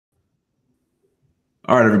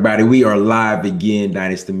All right, everybody, we are live again.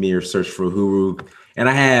 Dynasty Mir, Search for Uhuru. And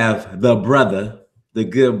I have the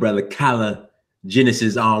good brother, Kala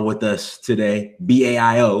Genesis on with us today,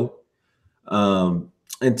 BAIO.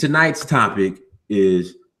 And tonight's topic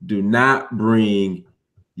is do not bring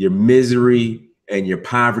your misery and your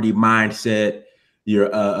poverty mindset,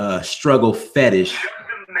 your struggle fetish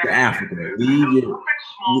to Africa.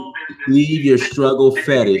 Leave your struggle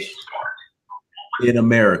fetish in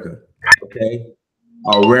America, okay?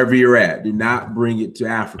 Or wherever you're at. Do not bring it to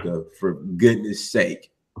Africa, for goodness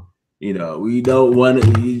sake. You know, we don't want to,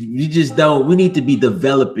 we just don't, we need to be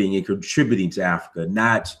developing and contributing to Africa,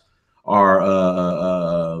 not our,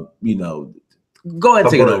 go ahead and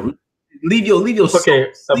take it over. Leave your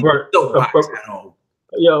okay, soapbox at home.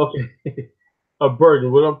 Yeah, okay. A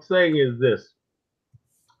burden. What I'm saying is this.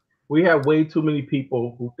 We have way too many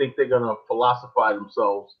people who think they're going to philosophize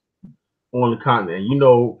themselves on the continent. You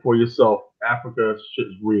know for yourself, Africa shit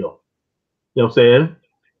is real. You know what I'm saying?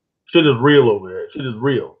 Shit is real over there. Shit is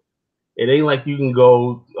real. It ain't like you can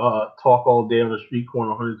go talk all day on the street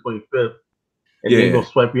corner 125th and then go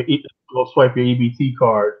swipe your EBT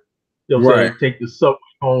card. You know what I'm saying? Take the subway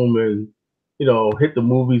home and, you know, hit the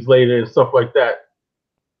movies later and stuff like that.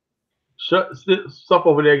 Stuff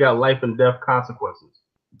over there got life and death consequences.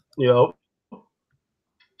 You know?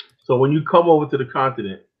 So when you come over to the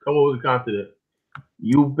continent,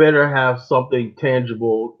 you better have something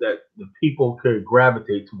tangible that the people could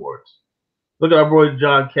gravitate towards. Look at our boy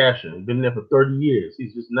John Cashin. He's been there for 30 years.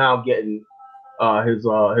 He's just now getting his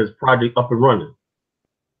project up and running.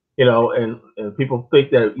 You know, and people think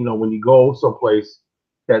that, you know, when you go someplace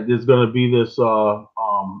that there's gonna be this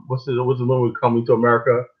what's the movie Coming to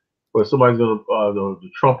America, where somebody's gonna the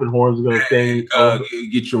trumpet horns are gonna sing,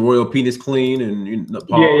 get your royal penis clean and and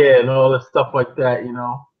all that stuff like that. You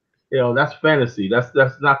know that's fantasy. That's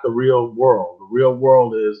not the real world. The real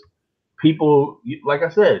world is people. Like I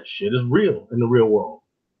said, shit is real in the real world.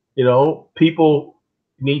 You know, people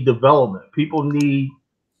need development. People need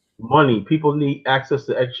money. People need access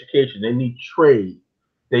to education. They need trade.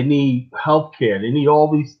 They need healthcare. They need all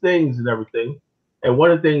these things and everything. And one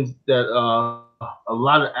of the things that a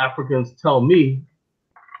lot of Africans tell me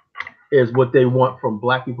is what they want from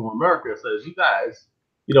Black people in America. Says, you guys,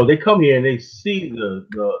 you know, they come here and they see the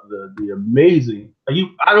amazing.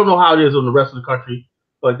 I don't know how it is on the rest of the country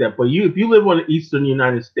like that, but if you live on the eastern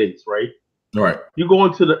United States, right? Right. You go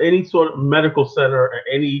into any sort of medical center or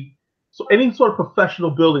any sort of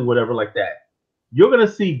professional building, whatever like that, you're gonna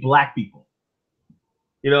see Black people.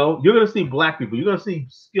 You know, you're gonna see Black people. You're gonna see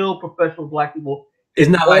skilled professional Black people. It's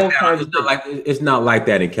not like that. It's not like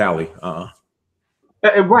that in Cali.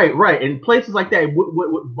 Right. In places like that,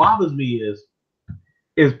 what bothers me is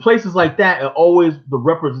places like that are always the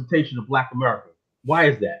representation of Black America. Why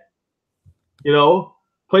is that? You know,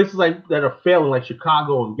 places like that are failing, like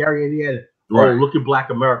Chicago and Gary, Indiana. Right. Oh, look at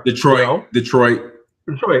Black America. Detroit. You know? Detroit.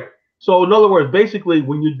 So in other words, basically,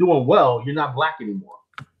 when you're doing well, you're not Black anymore.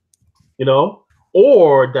 You know,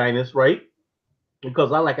 or Dynas, right?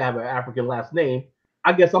 Because I have an African last name.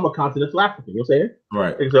 I guess I'm a continental African. You know what I'm saying?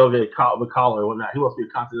 Right. It's okay, the collar or whatnot. He must be a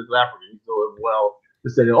continental African. He's doing well to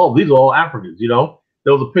say, oh, these are all Africans. You know,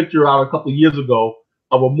 there was a picture out a couple of years ago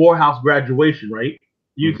of a Morehouse graduation, right?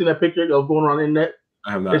 You seen that picture that was going around the internet?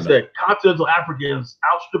 I have not. It said continental Africans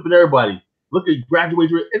outstripping everybody. Look at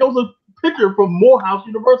graduation. And it was a picture from Morehouse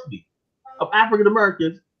University of African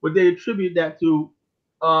Americans, where they attribute that to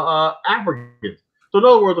Africans. So in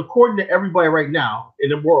other words, according to everybody right now in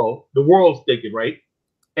the world's thinking, right?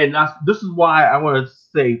 And this is why I want to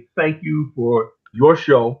say thank you for your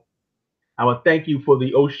show. I want to thank you for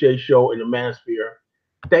the O'Shea show and the Manosphere.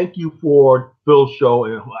 Thank you for Phil's show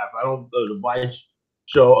and the Vice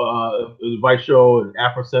show and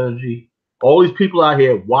Afro Synergy. All these people out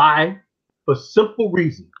here. Why? For simple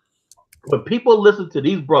reason. When people listen to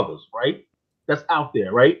these brothers, right? That's out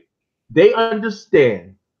there, right? They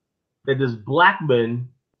understand that there's Black men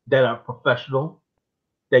that are professional.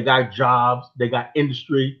 They got jobs, they got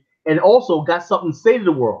industry, and also got something to say to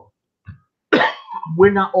the world.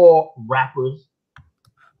 We're not all rappers.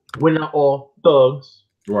 We're not all thugs.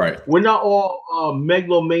 Right. We're not all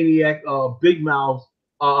megalomaniac, big mouths,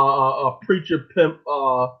 preacher, pimp,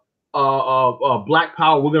 Black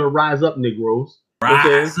power. We're gonna rise up, Negroes.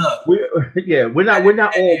 Rise up. We're not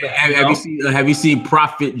all that. Have you seen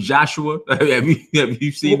Prophet Joshua? have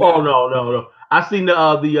you seen? Oh no. I seen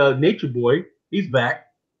the Nature Boy. He's back.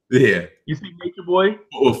 Yeah. You see Nature Boy?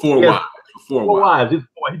 Four wives. Four wives. He's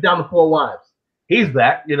down to 4 wives. He's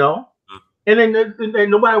back, you know. And then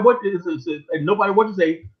no matter what to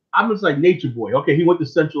say, I'm just like Nature Boy. Okay, he went to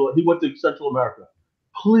Central America.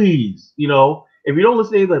 Please, you know, If you don't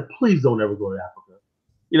listen to England, please don't ever go to Africa.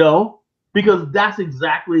 You know, because that's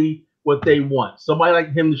exactly what they want. Somebody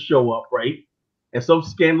like him to show up, right? And some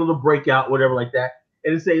scandal to break out, whatever like that,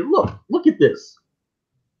 and to say, look at this.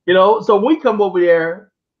 You know, so we come over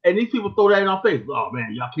there and these people throw that in our face. Oh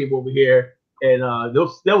man, y'all came over here and there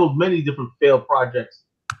was many different failed projects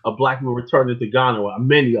of black people returning to Ghana.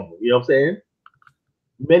 Many of them, you know what I'm saying?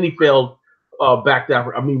 Many failed back to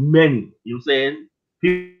Africa. I mean, many. You know what I'm saying?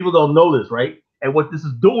 People don't know this, right? And what this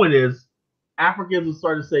is doing is Africans are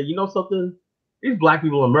starting to say, you know something? These black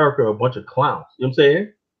people in America are a bunch of clowns. You know what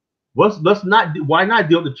I'm saying? Why not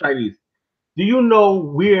deal with the Chinese? Do you know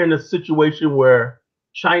we're in a situation where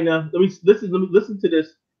China, let me listen to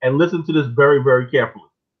this and listen to this very, very carefully.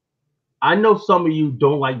 I know some of you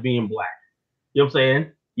don't like being black. You know what I'm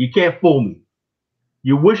saying? You can't fool me.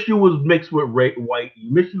 You wish you was mixed with white.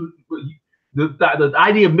 You wish the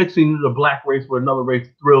idea of mixing the black race with another race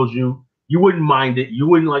thrills you. You wouldn't mind it. You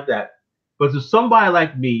wouldn't like that. But to somebody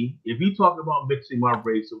like me, if you talk about mixing my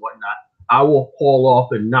race and whatnot, I will haul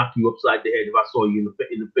off and knock you upside the head if I saw you in the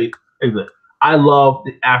face. I love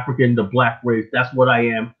the African, the black race. That's what I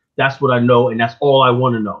am. That's what I know, and that's all I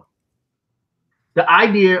want to know. The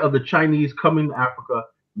idea of the Chinese coming to Africa,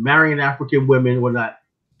 marrying African women, whatnot,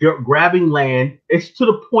 grabbing land, it's to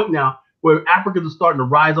the point now where Africans are starting to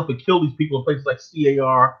rise up and kill these people in places like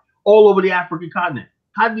CAR, all over the African continent.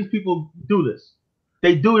 How do these people do this?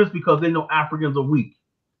 They do this because they know Africans are weak.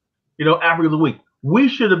 You know, Africans are weak. We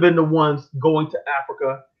should have been the ones going to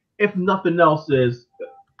Africa. If nothing else is,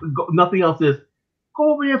 go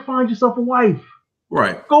over there and find yourself a wife.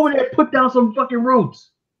 Right. Go over there and put down some fucking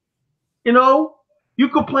roots. You know, you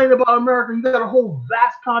complain about America. You got a whole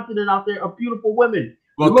vast continent out there of beautiful women.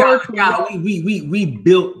 Well, we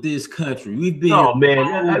built this country. We've been. Oh man,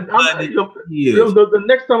 the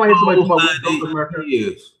next time I hear somebody talk about we built America,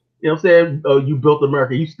 you know what I'm saying? You built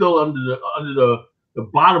America. You still under the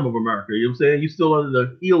bottom of America. You know what I'm saying? You still under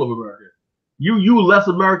the heel of America. You less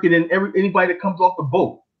American than anybody that comes off the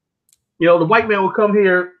boat. You know, the white man will come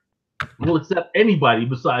here, will accept anybody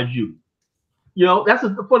besides you. You know, that's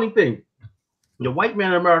the funny thing. The white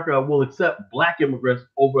man in America will accept black immigrants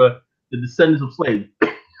over the descendants of slaves.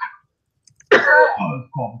 I'm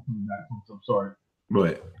sorry.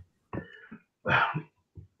 Right.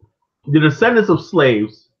 The descendants of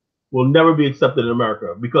slaves will never be accepted in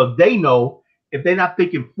America because they know if they're not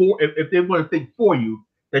thinking if they want to think for you,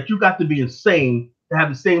 that you got to be insane to have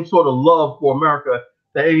the same sort of love for America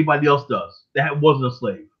that anybody else does that wasn't a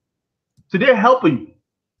slave. So they're helping you.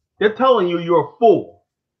 They're telling you you're a fool,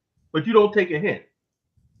 but you don't take a hint.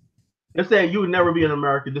 They're saying you would never be an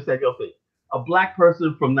American, this, that, the other thing. A black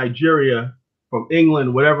person from Nigeria, from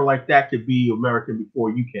England, whatever like that could be American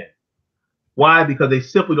before you can. Why? Because they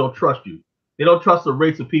simply don't trust you. They don't trust the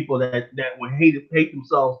race of people that would hate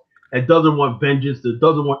themselves, that doesn't want vengeance, that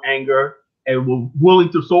doesn't want anger, and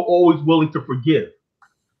always willing to forgive.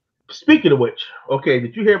 Speaking of which, okay,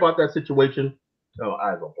 did you hear about that situation? Oh,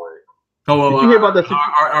 I don't want it. Oh, well, did you hear about that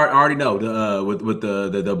situation? I already know. With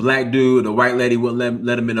the black dude, the white lady wouldn't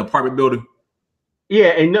let him in the apartment building.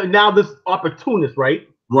 Yeah, and now this opportunist, right?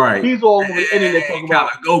 Right. He's all over the internet talking about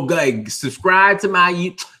go subscribe to my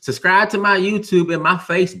YouTube and my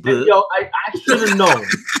Facebook. And, yo, I should have known.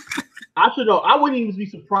 I should know. I wouldn't even be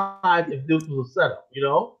surprised if this was a setup, you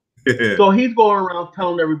know? So he's going around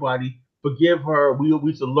telling everybody, forgive her,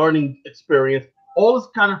 it's a learning experience, all this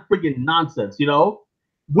kind of freaking nonsense, you know?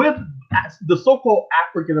 With the so-called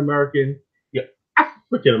African American, is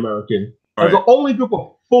the only group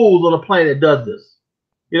of fools on the planet that does this.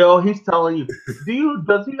 You know, he's telling you,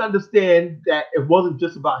 does he understand that it wasn't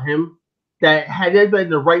just about him? That had they been in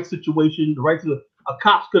the right situation, a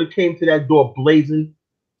cops could have came to that door blazing.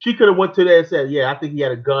 She could have went to there and said, yeah, I think he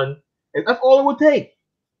had a gun. And that's all it would take.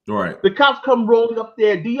 Right. The cops come rolling up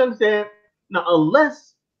there. Do you understand? Now,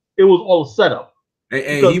 unless it was all a setup.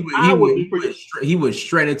 He went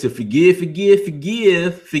straight into forgive. Because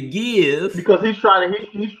he's trying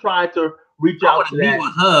to reach out to that.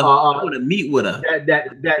 I want to meet with her.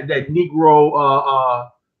 That Negro.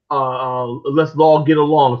 Let's all get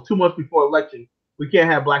along. It's 2 months before election. We can't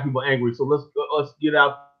have black people angry. So let's get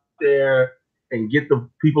out there and get the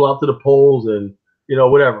people out to the polls and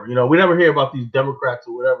whatever. We never hear about these Democrats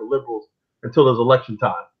or whatever liberals until there's election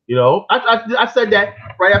time. I said that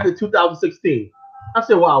right after 2016. I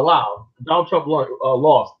said, wow, Donald Trump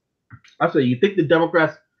lost. I said, you think the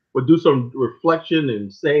Democrats would do some reflection and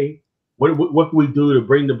say, what can we do to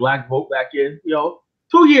bring the black vote back in? 2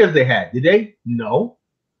 years they had. Did they? No.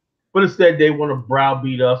 But instead, they want to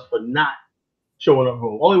browbeat us for not showing up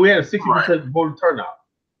vote. Only we had a 60% voter turnout.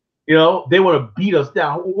 You know, they want to beat us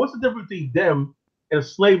down. What's the difference between them and a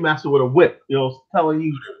slave master with a whip? You know, telling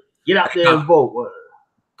you get out there and vote.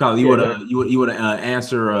 Colin, you want to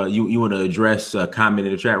answer? You want to address a comment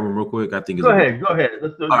in the chat room real quick? I think it's go ahead. All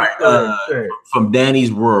right. Go ahead. From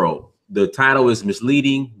Danny's World, the title is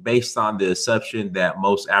misleading based on the assumption that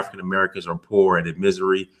most African Americans are poor and in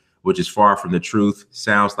misery, which is far from the truth.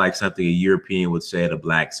 Sounds like something a European would say to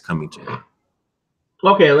blacks coming to him.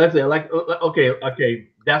 Okay, let's say okay.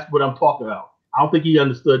 That's what I'm talking about. I don't think he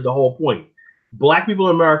understood the whole point. Black people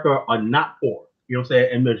in America are not poor. You know what I'm saying?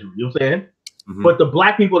 And misery. You know what I'm saying? Mm-hmm. But the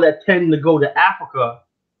black people that tend to go to Africa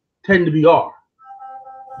tend to be are.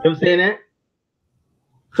 You know what I'm saying? That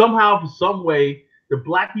somehow, for some way, the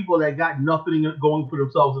black people that got nothing going for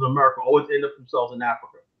themselves in America always end up themselves in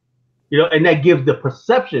Africa. You know, and that gives the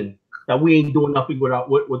perception that we ain't doing nothing with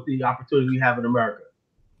the opportunity we have in America.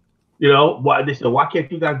 You know, why they said, why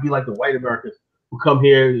can't you guys be like the white Americans who come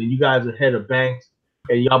here and you guys are head of banks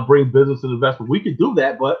and y'all bring business and investment? We could do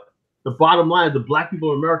that, but the bottom line is the black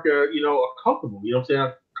people in America, you know, are comfortable. You know what I'm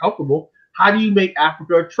saying? Comfortable. How do you make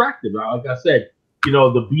Africa attractive? Like I said, you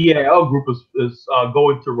know, the BAL group is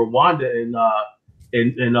going to Rwanda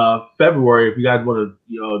in February. If you guys want to,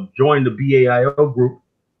 you know, join the BAIO group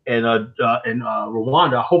and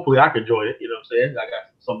Rwanda, hopefully I can join it. You know what I'm saying? I got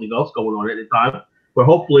something else going on at the time, but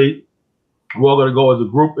hopefully we're all going to go as a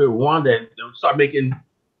group in Rwanda and start making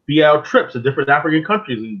BAL trips to different African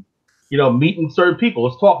countries and, you know, meeting certain people.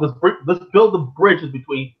 Let's talk. Let's build the bridges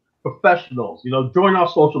between professionals. You know, join our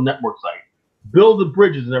social network site. Build the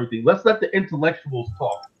bridges and everything. Let's let the intellectuals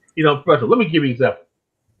talk. You know, professional. Let me give you an example.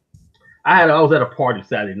 I was at a party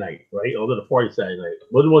Saturday night, right? I was at a party Saturday night. It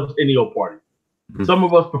wasn't any old party. Mm-hmm. Some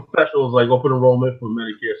of us professionals, like open enrollment for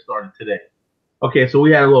Medicare, started today. Okay, so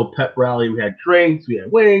we had a little pep rally. We had drinks. We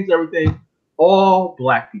had wings, everything. All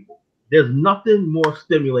black people. There's nothing more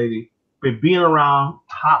stimulating than being around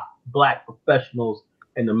top black professionals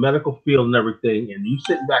in the medical field and everything, and you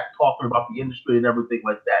sitting back talking about the industry and everything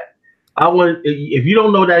like that. If you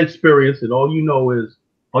don't know that experience and all you know is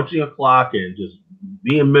punching a clock and just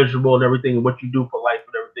being miserable and everything and what you do for life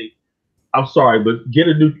and everything, I'm sorry, but get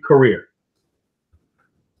a new career.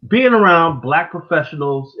 Being around black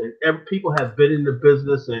professionals and people have been in the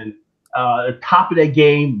business and top of their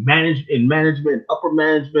game, management, upper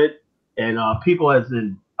management, and people as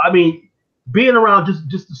in, I mean, being around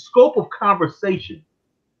just the scope of conversation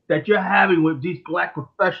that you're having with these black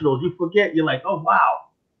professionals, you forget, you're like, oh, wow,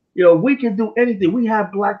 you know, we can do anything. We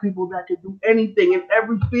have black people that can do anything in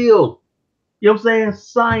every field. You know what I'm saying?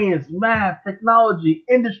 Science, math, technology,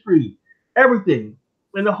 industry, everything.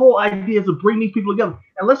 And the whole idea is to bring these people together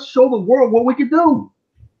and let's show the world what we can do.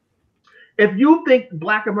 If you think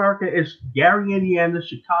black America is Gary, Indiana,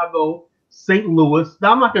 Chicago, St. Louis,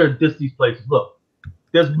 now I'm not going to diss these places. Look,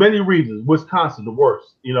 there's many reasons. Wisconsin, the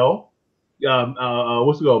worst, you know.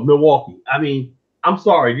 Milwaukee. I mean, I'm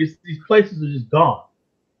sorry, these places are just gone.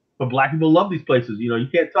 But black people love these places. You know, you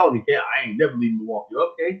can't tell them, I ain't never leaving Milwaukee.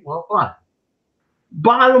 Okay, well, fine.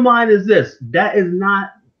 Bottom line is this: that is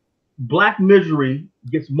not black misery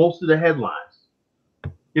gets most of the headlines.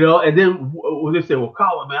 You know, and then when they say, well,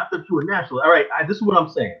 Colin, man, I thought you were national. All right, this is what I'm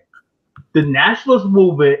saying. The nationalist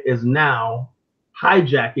movement is now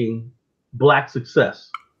hijacking black success.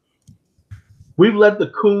 We've let the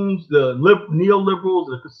coons, the neoliberals,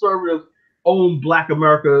 the conservatives own black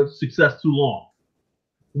America's success too long.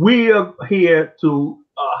 We are here to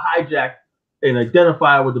hijack and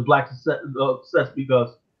identify with the black success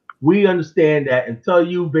because we understand that until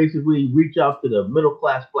you basically reach out to the middle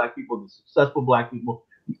class black people, the successful black people,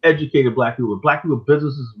 the educated black people,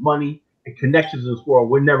 businesses, money, and connections in this world,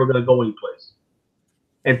 we're never going to go anyplace.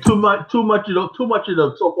 And too much of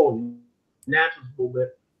the so-called nationalist movement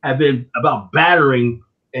have been about battering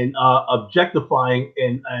and objectifying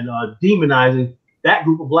and demonizing that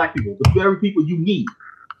group of black people, the very people you need,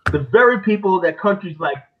 the very people that countries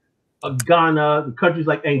like Ghana, the countries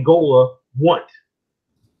like Angola want.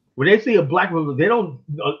 When they see a black man, they don't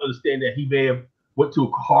understand that he may have went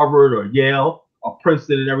to Harvard or Yale or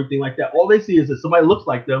Princeton and everything like that. All they see is that somebody looks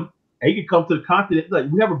like them and he can come to the continent. Like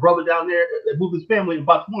we have a brother down there that moved his family in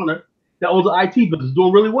Botswana that owns an IT business,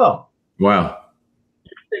 doing really well. Wow.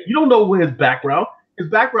 You don't know his background. His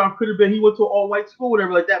background could have been he went to an all-white school,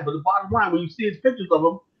 whatever like that. But the bottom line, when you see his pictures of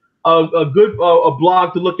him, a good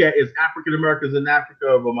blog to look at is African Americans in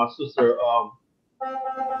Africa. But my sister,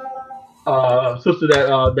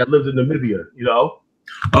 that lives in Namibia, you know.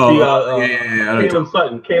 Kaylin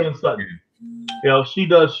Sutton. You know, she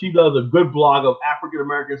does a good blog of African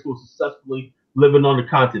Americans who are successfully living on the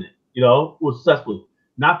continent. You know, who are successfully,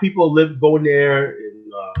 not people going there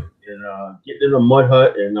and getting in a mud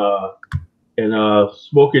hut and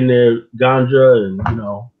smoking their ganja and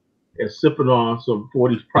and sipping on some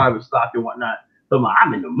 40s private stock and whatnot. So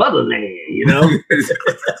I'm in the motherland,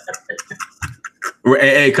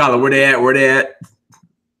 Hey, Colin, where they at? Where they at?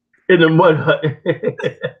 In the mud hut.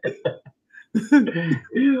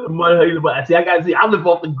 Mud hut. See, I live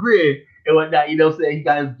off the grid and whatnot. Saying you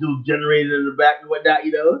guys do generator in the back and whatnot.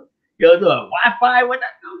 The Wi-Fi, whatnot.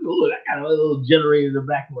 Look, I got a little generator in the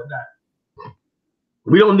back and whatnot.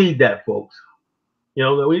 We don't need that, folks. We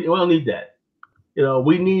don't need that.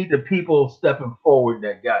 We need the people stepping forward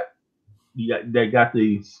that got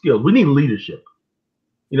the skills. We need leadership.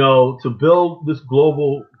 To build this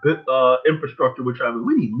global infrastructure, we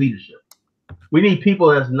need leadership. We need people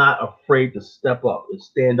that's not afraid to step up and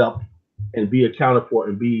stand up and be accounted for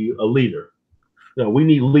and be a leader. We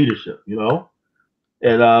need leadership.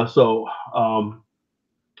 And so,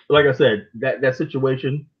 like I said, that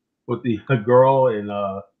situation with the girl in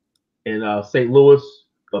St. Louis,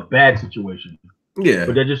 a bad situation. Yeah.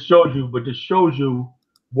 But that just shows you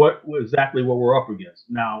exactly what we're up against.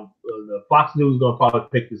 Now, the Fox News is gonna probably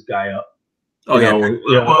pick this guy up. They're gonna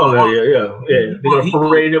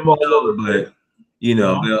parade him all over. But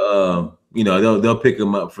they'll pick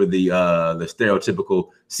him up for the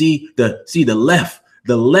stereotypical. See the left.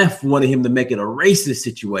 The left wanted him to make it a racist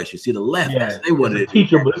situation. See the left. They wanted it's a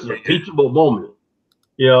teachable moment.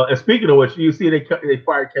 And speaking of which, you see they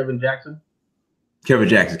fired Kevin Jackson. Kevin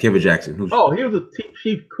Jackson. He was a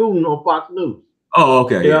chief coon on Fox News. Oh,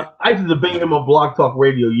 okay. Yeah. I used to debate him on Blog Talk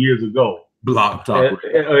Radio years ago. Blog Talk.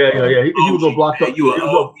 Yeah. He was on Blog Talk. You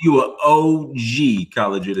were OG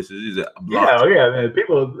College Genesis. Man.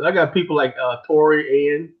 I got people like Tori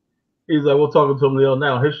Ian. He's like, we're talking to him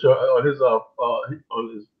now on his show, on his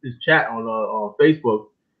chat on Facebook.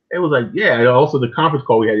 It was like, and also the conference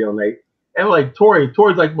call we had the other night. And like Tori's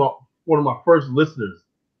like one of my first listeners.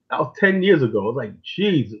 That was 10 years ago. It was like,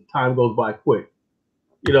 geez, time goes by quick.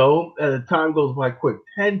 And the time goes by quick.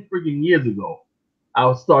 10 freaking years ago, I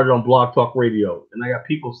was started on Blog Talk Radio, and I got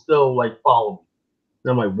people still like following me.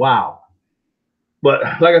 And I'm like, wow. But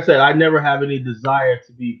like I said, I never have any desire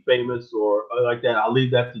to be famous or like that. I'll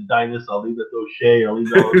leave that to Dynas. I'll leave that to O'Shea. I'll leave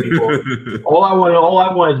that to people. All I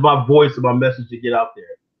want is my voice and my message to get out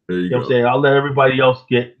there. You know what I'm saying? I'll let everybody else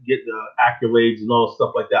get the accolades and all the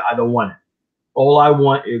stuff like that. I don't want it. All I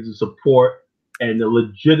want is the support and the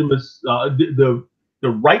the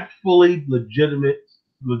rightfully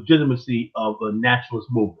legitimacy of the nationalist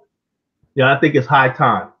movement. I think it's high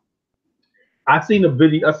time. I seen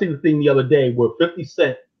the thing the other day where 50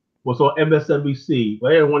 Cent was on MSNBC.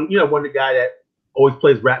 One the guy that always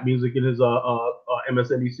plays rap music in his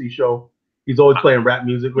MSNBC show. He's always playing rap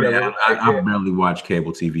music. Whatever. Yeah, I barely watch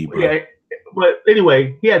cable TV, bro. Yeah, but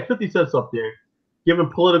anyway, he had 50 Cent up there giving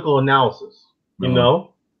political analysis. And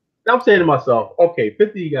I'm saying to myself, okay,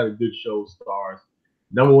 50 got a good show, stars,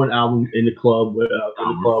 #1 album in the club,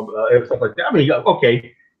 and stuff like that. I mean,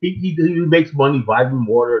 okay, he makes money, vitamin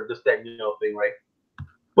water, this, that, thing, right?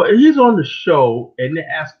 But he's on the show, and they're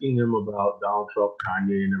asking him about Donald Trump,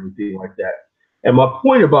 Kanye, and everything like that. And my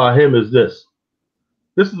point about him is this.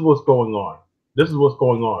 This is what's going on. This is what's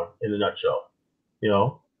going on in a nutshell.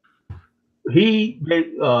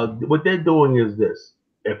 What they're doing is this.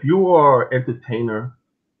 If you are an entertainer,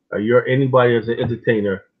 or you're anybody as an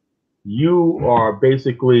entertainer, you are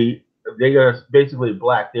basically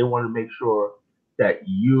black. They want to make sure that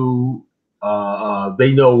you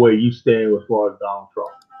they know where you stand as far as Donald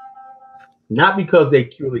Trump. Not because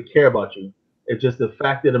they really care about you. It's just the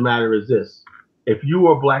fact of the matter is this. If you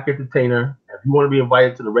are a black entertainer, if you want to be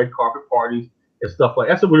invited to the red carpet parties and stuff like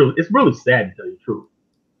that, it's really sad to tell you the truth.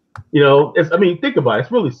 Think about it.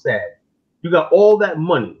 It's really sad. You got all that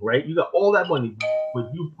money, right? You got all that money,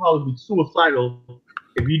 but you probably be suicidal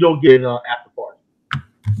if you don't get an after party.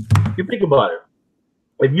 You think about it.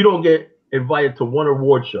 If you don't get invited to one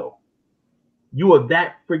award show, you are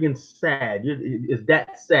that friggin' sad. It's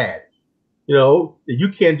that sad. You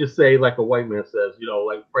can't just say like a white man says,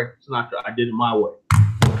 like Frank Sinatra, I did it my way.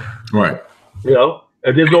 Right.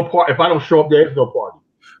 And there's no part. If I don't show up, there's no party.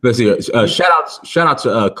 Let's see. Shout out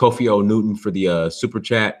to Kofi O Newton for the super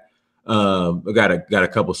chat. I got a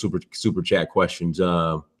couple super chat questions.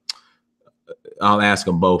 I'll ask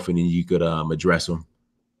them both, and then you could address them.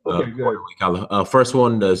 Okay, good. First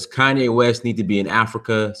one: does Kanye West need to be in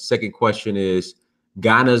Africa? Second question is: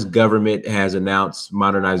 Ghana's government has announced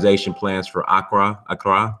modernization plans for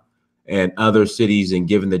Accra and other cities, and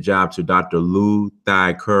given the job to Dr. Lou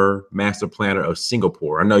Thai Ker, master planner of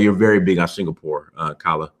Singapore. I know you're very big on Singapore,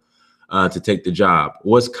 Kala, to take the job.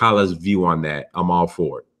 What's Kala's view on that? I'm all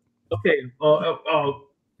for it. Okay.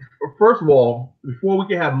 first of all, before we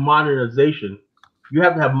can have modernization, you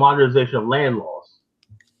have to have modernization of land laws.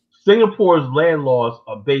 Singapore's land laws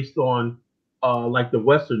are based on like the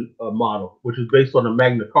Western model, which is based on the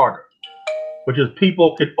Magna Carta, which is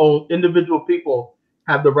people can own, individual people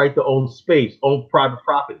have the right to own space, own private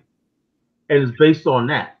property, and it's based on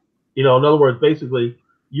that. You know, in other words, basically,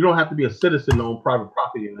 you don't have to be a citizen to own private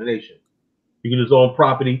property in the nation. You can just own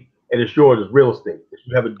property and it's yours as real estate. If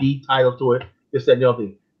you have a deed title to it, this, that, and the other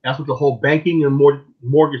thing. That's what the whole banking and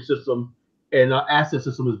mortgage system and asset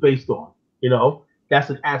system is based on. You know, that's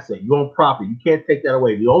an asset. You own property. You can't take that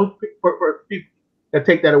away. The only people that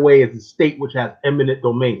take that away is the state, which has eminent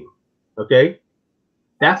domain. Okay,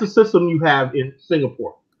 that's the system you have in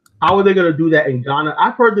Singapore. How are they going to do that in Ghana?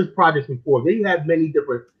 I've heard this project before. They have many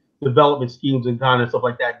different development schemes in Ghana and stuff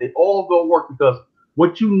like that. They all don't work because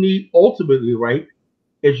what you need ultimately, right,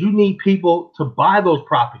 is you need people to buy those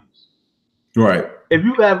properties. Right. If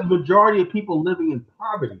you have a majority of people living in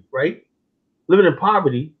poverty, right, living in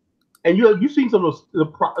poverty, and you've seen some of the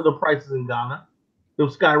prices in Ghana,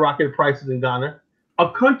 those skyrocketed prices in Ghana,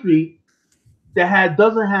 a country that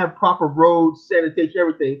doesn't have proper roads, sanitation,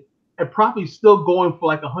 everything, and property still going for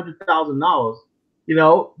like $100,000. You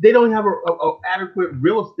know, they don't have a adequate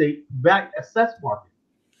real estate back assess market.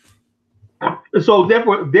 So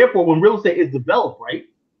therefore, when real estate is developed, right,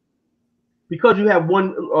 because you have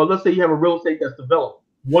one, or let's say you have a real estate that's developed,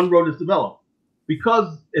 one road is developed,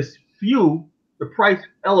 because it's few, the price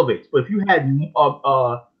elevates. But if you had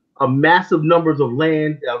a massive numbers of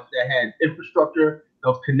land that had infrastructure that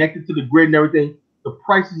was connected to the grid and everything, the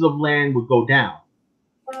prices of land would go down.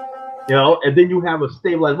 You know, and then you have a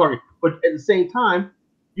stabilized market. But at the same time,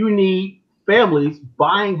 you need families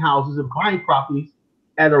buying houses and buying properties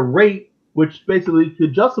at a rate which basically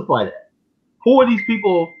could justify that. Who are these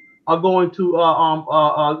people are going to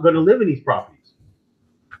live in these properties?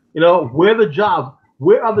 You know, where are the jobs?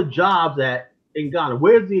 Where are the jobs at in Ghana?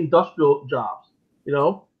 Where's the industrial jobs? You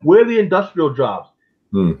know, where are the industrial jobs?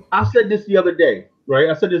 I said this the other day, right?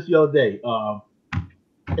 I said this the other day.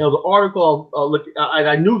 There was an article. Look,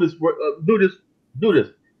 I knew this. Do this.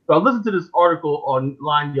 So I listened to this article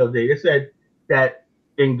online the other day. They said that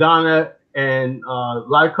in Ghana and a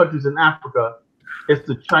lot of countries in Africa, it's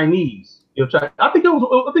the Chinese. You know, I think it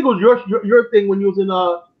was your thing when you was in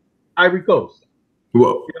Ivory Coast.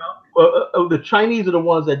 Well, you know, the Chinese are the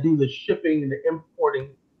ones that do the shipping and the importing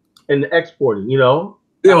and the exporting. You know.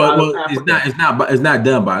 Yeah, well, it's not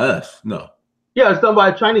done by us. No. Yeah, it's done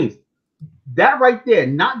by the Chinese. That right there,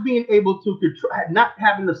 not being able to control, not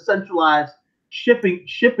having the centralized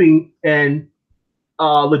shipping and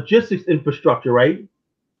logistics infrastructure, right?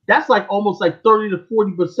 That's like almost like 30 to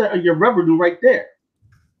 40% of your revenue right there.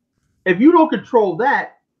 If you don't control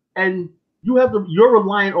that, and you're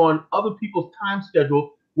relying on other people's time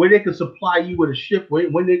schedule where they can supply you with a ship,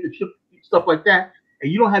 when they can ship stuff like that,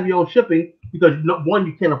 and you don't have your own shipping because one,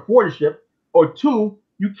 you can't afford a ship, or two,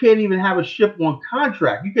 you can't even have a ship on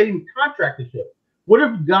contract. You can't even contract a ship. What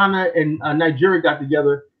if Ghana and Nigeria got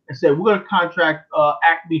together and said, we're going to contract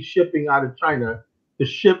Acme Shipping out of China to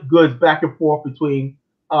ship goods back and forth between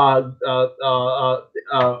Ghana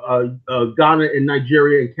and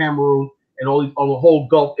Nigeria and Cameroon and on the whole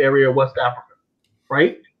Gulf area of West Africa,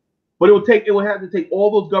 right? But it would have to take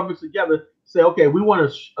all those governments together, say, okay, we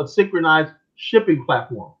want a synchronized shipping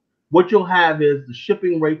platform. What you'll have is the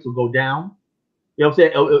shipping rates will go down. You know what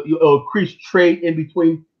I'm saying? It'll increase trade in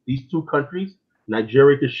between these two countries.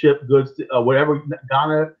 Nigeria could ship goods to whatever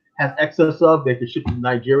Ghana has excess of, they can ship to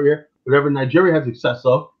Nigeria. Whatever Nigeria has excess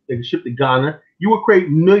of, they can ship to Ghana. You will create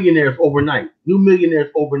millionaires overnight, new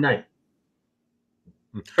millionaires overnight.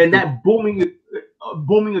 And that booming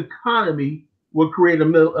economy will create a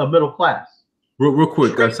middle class. Real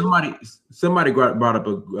quick, somebody brought up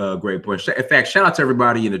a great point. In fact, shout out to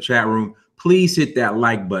everybody in the chat room. Please hit that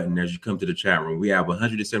like button as you come to the chat room. We have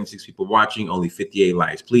 176 people watching, only 58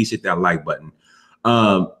 likes. Please hit that like button.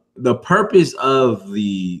 The purpose of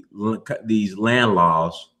these land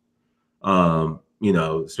laws, you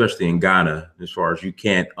know, especially in Ghana, as far as you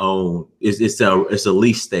can't own, it's a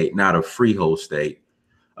lease state, not a freehold state.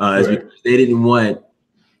 Right. They didn't want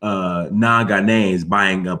non-Ghanaians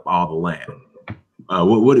buying up all the land.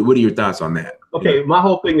 What are your thoughts on that? Okay, you know? My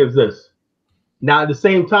whole thing is this. Now, at the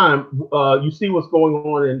same time, you see what's going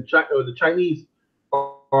on in China. The Chinese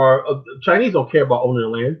Chinese don't care about owning the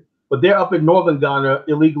land, but they're up in northern Ghana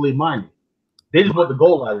illegally mining. They just want the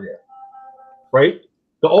gold out of there, right?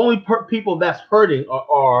 The only people that's hurting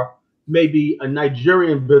are maybe a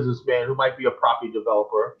Nigerian businessman who might be a property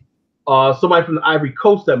developer, somebody from the Ivory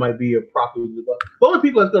Coast that might be a property developer. The only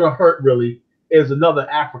people that's going to hurt really is another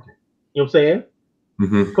African. You know what I'm saying?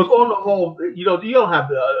 Because on the whole, you don't have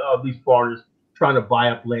these foreigners trying to buy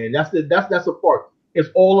up land. That's a part. It's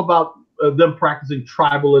all about them practicing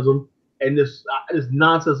tribalism and this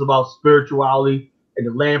nonsense about spirituality and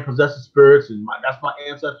the land possesses spirits and that's my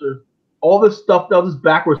ancestors. All this stuff, all this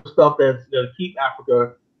backward stuff that's going to keep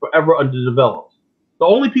Africa forever underdeveloped. The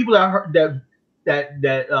only people that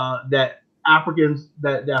Africans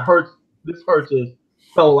that hurts is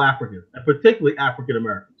fellow Africans, and particularly African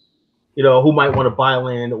Americans, who might want to buy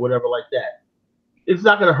land or whatever like that. It's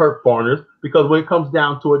not going to hurt foreigners because when it comes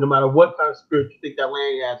down to it, no matter what kind of spirit you think that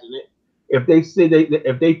land has in it, if they say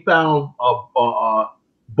if they found a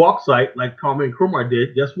bauxite like Kwame Nkrumah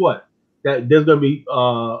did, guess what? That there's going to be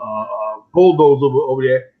bulldozers over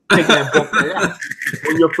there taking that bauxite out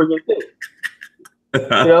on your freaking thing.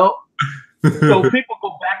 So people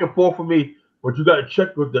go back and forth for me, but you got to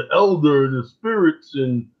check with the elder and the spirits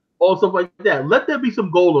and all stuff like that. Let there be some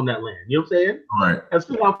gold on that land. You know what I'm saying? Right. And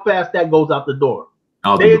see how fast that goes out the door.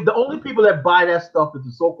 The only people that buy that stuff is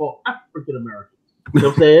the so-called African Americans. You know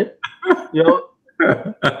what I'm saying?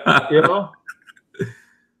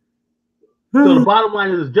 So the bottom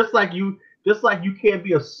line is just like you can't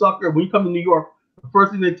be a sucker when you come to New York. The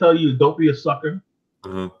first thing they tell you is don't be a sucker.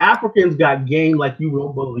 Africans got game like you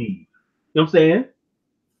don't believe. You know what I'm saying?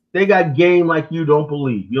 They got game like you don't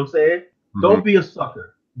believe. You know what I'm saying? Don't be a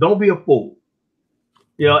sucker. Don't be a fool.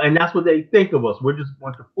 And that's what they think of us. We're just a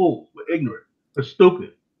bunch of fools. We're ignorant. We're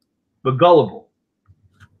stupid. We're gullible.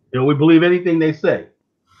 We believe anything they say.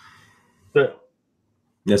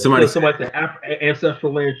 Somebody said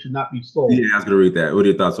ancestral land should not be sold. Yeah, I was going to read that. What are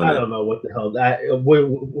your thoughts on that? I don't know what the hell that.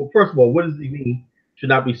 Well, first of all, what does he mean? Should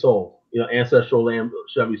not be sold. Ancestral land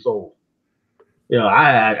should not be sold.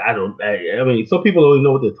 I don't. I mean, some people don't even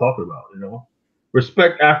know what they're talking about.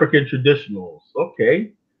 Respect African traditionals.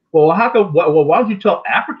 Okay. Well, why don't you tell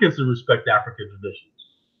Africans to respect African traditions?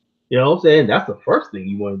 You know what I'm saying? That's the first thing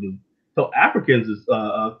you want to do. Tell Africans is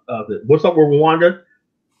what's up with Rwanda?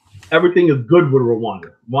 Everything is good with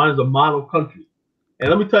Rwanda. Rwanda is a model country. And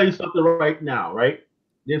let me tell you something right now, right?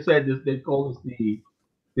 They said this. They call this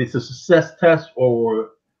the success test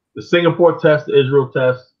or the Singapore test, the Israel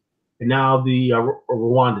test, and now the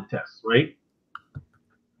Rwanda test, right?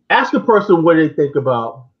 Ask a person what they think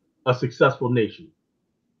about a successful nation,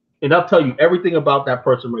 and I'll tell you everything about that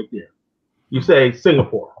person right there. You say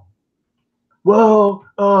Singapore. Well,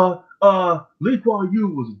 Lee Kuan Yew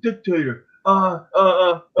was a dictator.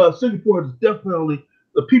 Singapore is definitely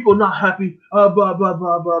the people not happy. Blah blah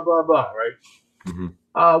blah blah blah blah. Right?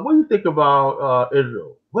 What do you think about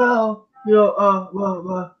Israel? Well,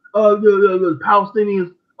 the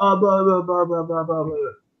Palestinians. Blah blah blah blah blah blah.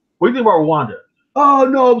 What do you think about Rwanda? Oh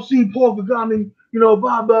no, see Paul Kagame. Blah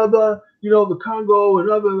blah blah. The Congo and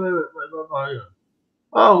other. Blah, blah.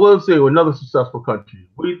 Oh, let's see, another successful country.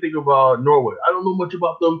 What do you think about Norway? I don't know much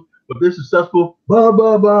about them, but they're successful. Blah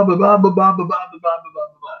blah blah blah blah blah blah blah blah blah blah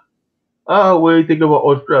blah. Oh, what do you think about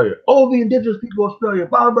Australia? Oh, the indigenous people of Australia.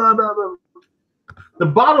 Blah blah blah blah. The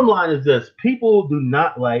bottom line is this: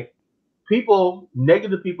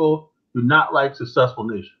 negative people do not like successful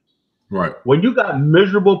nations. Right. When you got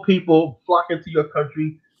miserable people flocking to your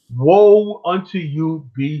country, woe unto you,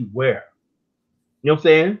 beware. You know what I'm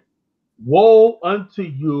saying? Woe unto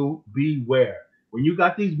you, beware. When you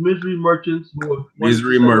got these misery merchants who are on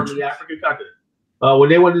the African continent, when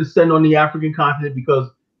they wanted to send on the African continent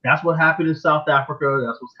because that's what happened in South Africa,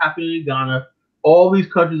 that's what's happening in Ghana. All these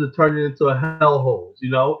countries are turning into hellholes,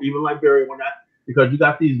 even Liberia when that, because you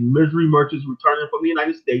got these misery merchants returning from the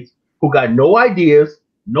United States who got no ideas,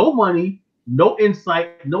 no money, no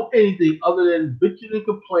insight, no anything other than bitching and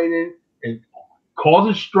complaining and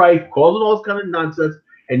causing strife, causing all this kind of nonsense.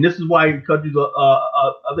 And this is why countries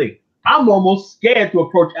are they. I'm almost scared to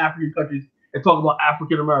approach African countries and talk about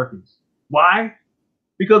African Americans. Why?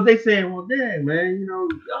 Because they say, well, damn, man,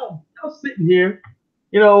 y'all sitting here,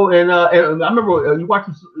 and I remember you watched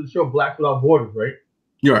the show Black Without Borders, right?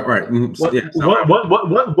 You're right. One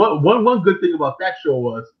good thing about that show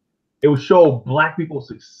was it would show Black people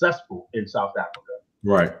successful in South Africa.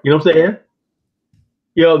 Right. You know what I'm saying?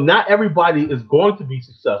 Not everybody is going to be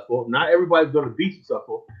successful. Not everybody's going to be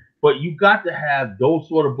successful, but you got to have those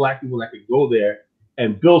sort of Black people that can go there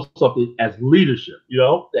and build something as leadership,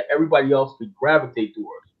 that everybody else could gravitate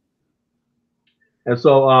towards. And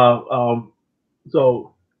so,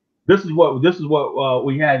 so this is what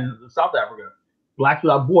we had in South Africa, Blacks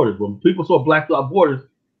Without Borders. When people saw Blacks Without Borders,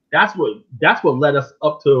 that's what led us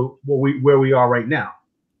up to where we are right now.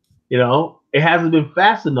 It hasn't been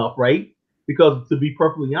fast enough, right? Because to be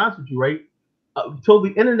perfectly honest with you, right, until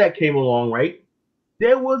the internet came along, right,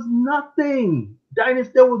 there was nothing,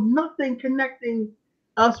 Dynasty, there was nothing connecting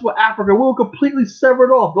Us with Africa, we were completely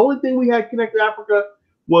severed off. The only thing we had connected to Africa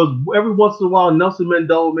was every once in a while Nelson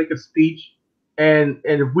Mandela would make a speech, and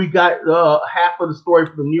if we got half of the story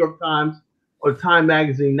from the New York Times or Time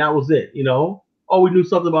magazine, that was it. You know, oh, we knew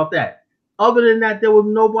something about that. Other than that, there was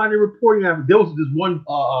nobody reporting Africa. There was just one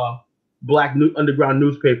black underground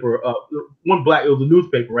newspaper. One black, it was a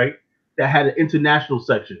newspaper, right? That had an international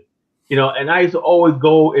section. You know, and I used to always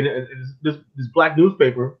go in this black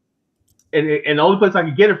newspaper, and the only place I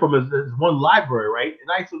could get it from is one library, right?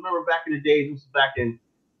 And I used to remember back in the days, this was back in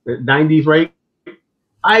the '90s, right?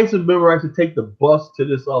 I used to remember I used to take the bus to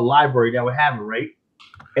this library that would have it, right?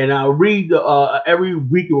 And I read every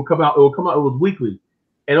week it would come out. It would come out. It was weekly,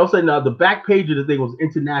 and all of a sudden the back page of the thing was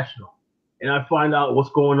international, and I find out what's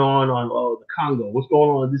going on the Congo, what's going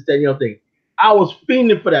on this, that, and the other thing. I was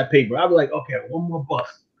fiending for that paper. I'd be like, okay, one more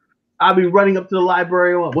bus. I'd be running up to the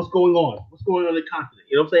library. What's going on? What's going on in the continent?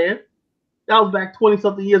 You know what I'm saying? That was back 20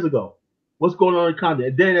 something years ago. What's going on in the continent?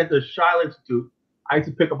 And then at the Shiloh Institute, I used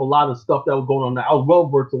to pick up a lot of stuff that was going on. I was well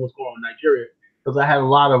versed in what's going on in Nigeria because I had a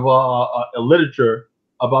lot of literature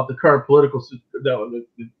about the current political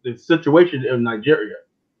the situation in Nigeria,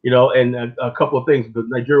 you know, and a couple of things. Because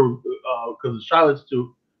Nigeria, because the Shiloh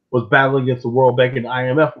Institute was battling against the World Bank and the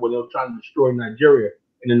IMF when they were trying to destroy Nigeria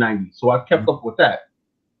in the 90s. So I kept up with that.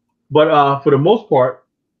 But for the most part,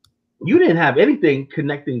 you didn't have anything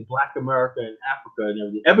connecting Black America and Africa and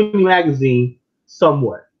everything. Ebony Magazine,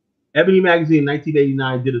 somewhat. Ebony Magazine in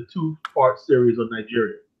 1989 did a 2-part series on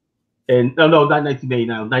Nigeria. And no, not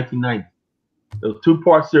 1989, it was 1990. It was a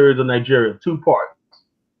 2-part series on Nigeria, 2 parts.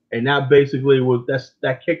 And that basically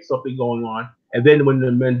that kicked something going on. And then when the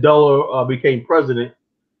Mandela became president,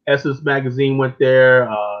 Essence Magazine went there,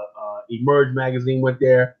 Emerge Magazine went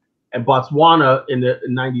there, and Botswana in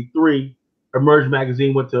 '93, Emerge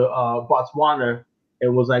Magazine went to Botswana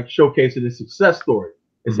and was like showcasing a success story.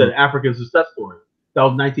 It said African success story. That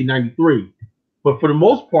was 1993. But for the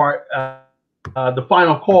most part, the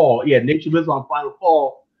Final Call, Nation of Islam Final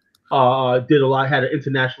Call did a lot, had an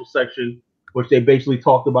international section, which they basically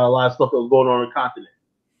talked about a lot of stuff that was going on the continent,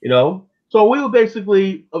 you know? So we were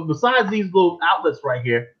basically, besides these little outlets right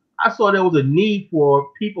here, I saw there was a need for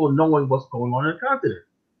people knowing what's going on in the continent.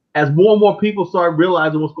 As more and more people started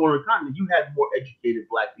realizing what's going on in the continent, you had more educated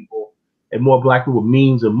Black people and more Black people with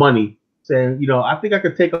means and money saying, you know, I think I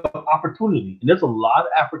could take an opportunity. And there's a lot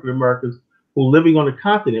of African Americans who are living on the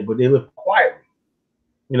continent, but they live quietly.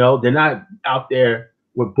 You know, they're not out there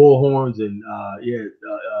with bullhorns and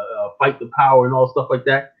fight the power and all stuff like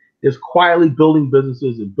that. They're quietly building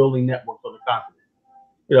businesses and building networks on the continent.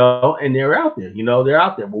 You know, and they're out there. You know, they're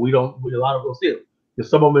out there, but a lot of them don't see it. There's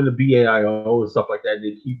some of them in the BAIO and stuff like that.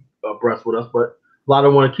 They keep abreast with us, but a lot of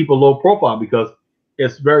them want to keep a low profile because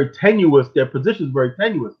it's very tenuous. Their position is very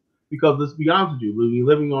tenuous because let's be honest with you, you're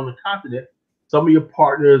living on the continent, some of your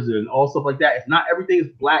partners and all stuff like that. It's not everything is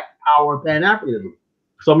Black power Pan-Africanism.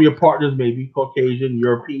 Some of your partners may be Caucasian,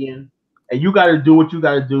 European, and you got to do what you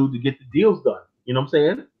got to do to get the deals done. You know what I'm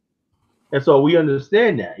saying? And so we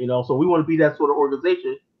understand that, you know, so we want to be that sort of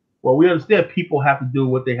organization where we understand people have to do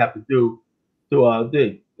what they have to do to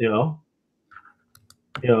you know.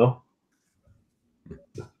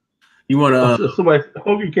 You want to somebody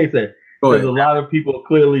Hogan K said there's a lot of people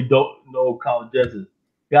clearly don't know college essays.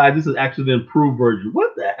 Guys, this is actually the improved version.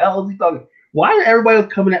 What the hell is he talking? Why are everybody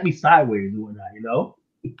coming at me sideways and whatnot, you know?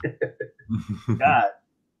 God,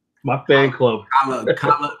 my fan club.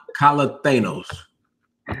 Kala Thanos.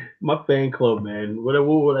 My fan club, man. What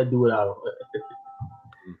would I do without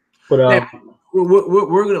him? But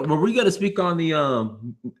we're gonna speak on the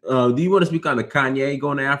do you want to speak on the Kanye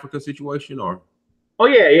going to Africa situation or? Oh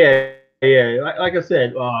yeah. Like I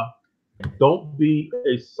said, don't be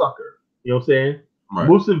a sucker. You know what I'm saying? Right.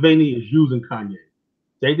 Museveni is using Kanye.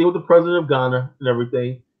 Same thing with the president of Ghana and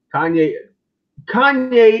everything. Kanye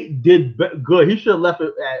did good. He should have left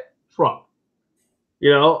it at Trump.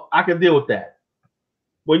 You know, I can deal with that.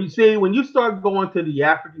 When you start going to the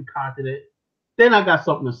African continent, then I got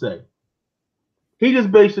something to say. He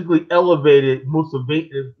just basically elevated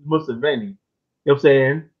Museveni. You know what I'm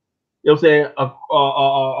saying? You know what I'm saying?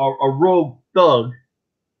 A rogue thug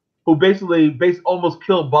who basically almost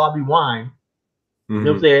killed Bobby Wine. You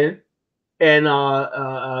know what I'm saying?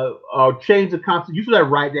 And changed the constitution. You saw that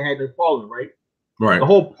riot they had in Parliament, right? Right. The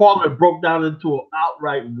whole Parliament broke down into an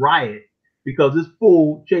outright riot because this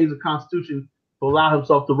fool changed the constitution to allow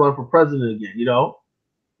himself to run for president again. You know,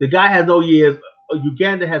 the guy has no years.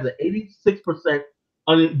 Uganda has an 86%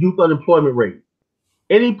 youth unemployment rate.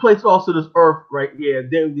 Any place else on this earth, right here,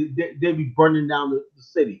 they'd be burning down the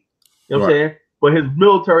city. You know what I'm saying? But his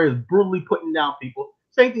military is brutally putting down people.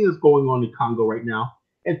 Same thing is going on in Congo right now.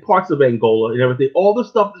 and parts of Angola and everything. All this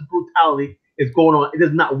stuff, this brutality is going on.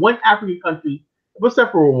 There's not one African country,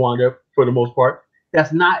 except for Rwanda, for the most part,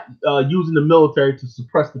 that's not using the military to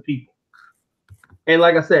suppress the people. And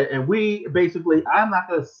like I said, and we basically, I'm not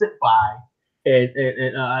going to sit by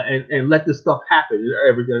and let this stuff happen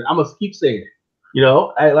every day. I'm gonna keep saying it.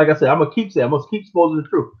 Like I said, I'm gonna keep saying, I'm gonna keep exposing the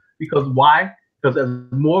truth. Because why? Because as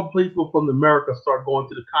more people from America start going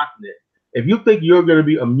to the continent, if you think you're going to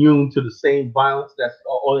be immune to the same violence that's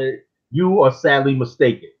on it, you are sadly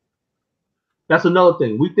mistaken. That's another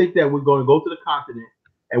thing. We think that we're going to go to the continent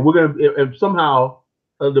and we're going to, if somehow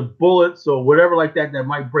the bullets or whatever like that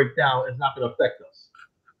might break down is not going to affect us.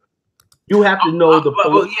 You have to know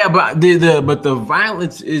but the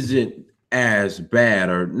violence isn't as bad,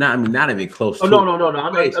 or not. I mean, not even close. Oh, no.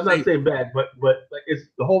 I'm not saying bad, but like it's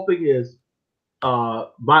the whole thing is. My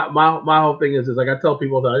whole thing is like I tell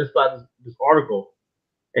people that I just found this article,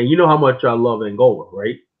 and you know how much I love Angola,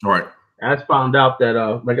 right? Right. And I just found out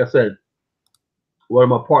that, like I said, one of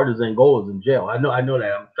my partners in Angola is in jail. I know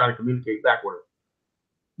that. I'm trying to communicate back with her.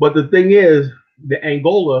 But the thing is, the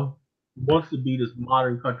Angola wants to be this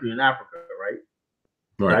modern country in Africa, right?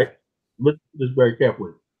 Right. Look just very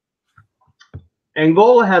carefully.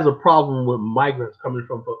 Angola has a problem with migrants coming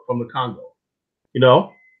from the Congo.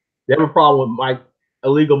 They have a problem with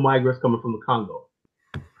illegal migrants coming from the Congo,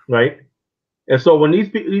 right? And so when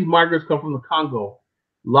these migrants come from the Congo,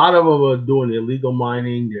 a lot of them are doing illegal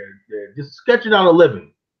mining. They're just sketching out a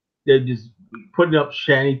living. They're just putting up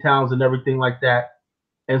shanty towns and everything like that.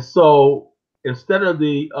 And so instead of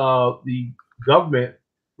the government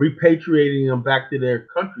repatriating them back to their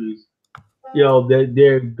countries,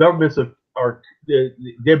 their governments are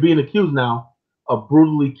they're being accused now of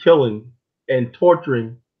brutally killing and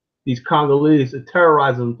torturing these Congolese and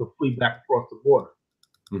terrorizing them to flee back across the border.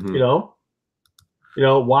 Mm-hmm.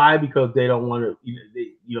 Why? Because they don't want to.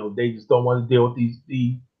 They just don't want to deal with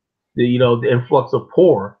the influx of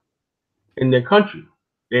poor in their country.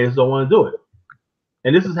 They just don't want to do it.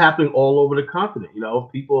 And this is happening all over the continent.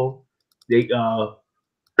 People they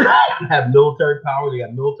have military power. They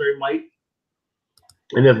have military might,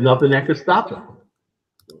 and there's nothing that can stop them.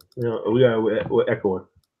 We're echoing.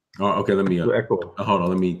 Oh, okay. Let me hold on.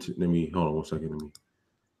 Let me hold on 1 second.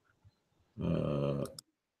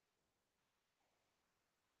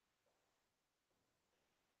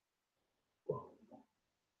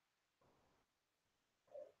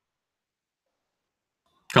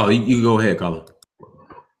 Carla, you go ahead, Carla.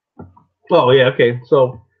 Oh yeah, okay.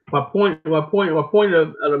 So my point of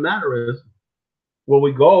the matter is, when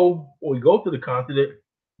we go to the continent,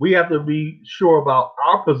 we have to be sure about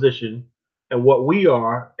our position and what we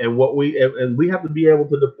are and and we have to be able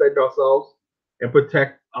to defend ourselves and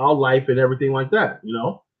protect our life and everything like that,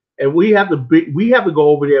 And we have to go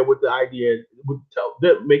over there with the idea,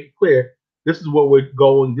 make it clear, this is what we're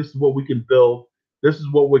going, this is what we can build, this is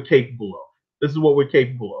what we're capable of. This is what we're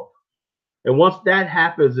capable of. And once that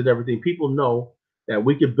happens and everything, people know that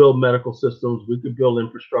we can build medical systems, we can build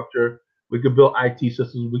infrastructure, we could build IT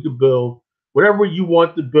systems, we could build whatever you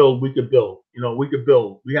want to build, we could build. We could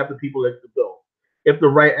build. We have the people that could build. If the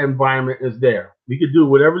right environment is there, we could do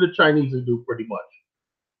whatever the Chinese do pretty much.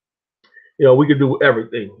 We could do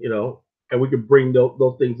everything, and we could bring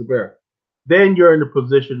those things to bear. Then you're in the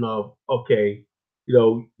position of, okay,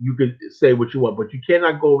 you could say what you want, but you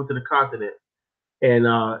cannot go over to the continent and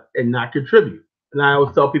not contribute. And I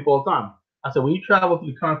always tell people all the time, I said, when you travel to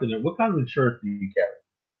the continent, what kind of insurance do you carry?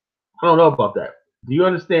 I don't know about that. Do you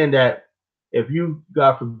understand that if you,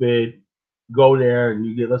 God forbid, go there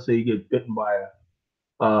and let's say you get bitten by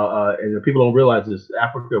and people don't realize this,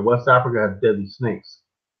 West Africa has deadly snakes.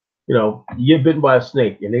 You get bitten by a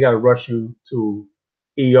snake and they got to rush you to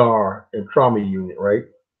ER and trauma unit, right?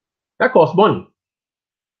 That costs money.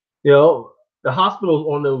 The hospital's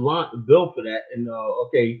on the bill for that, and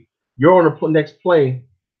okay, you're on the next plane,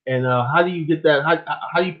 and how do you get that?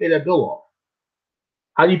 How do you pay that bill off?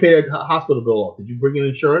 How do you pay that hospital bill off? Did you bring in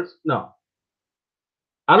insurance? No.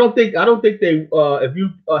 I don't think they. If you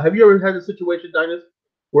have you ever had a situation, Dinus,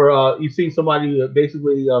 where you've seen somebody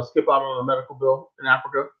basically skip out on a medical bill in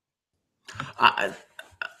Africa? I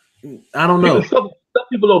don't know. Some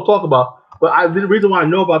people don't talk about, but the reason why I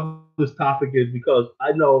know about this topic is because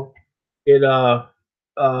I know in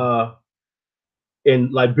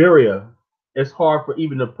Liberia, it's hard for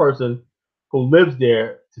even a person who lives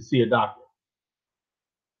there to see a doctor.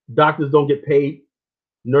 Doctors don't get paid.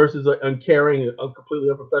 Nurses are uncaring and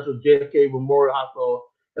completely unprofessional. JFK Memorial Hospital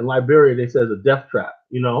in Liberia, they say, is a death trap,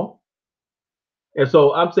 And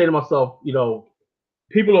so I'm saying to myself,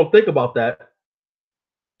 people don't think about that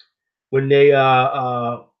when they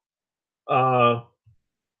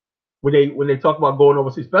when they talk about going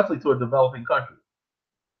overseas, especially to a developing country.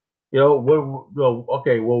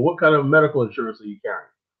 Okay, well, what kind of medical insurance are you carrying?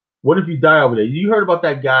 What if you die over there? You heard about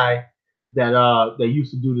that guy that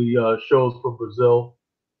used to do the shows for Brazil,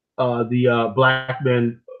 the black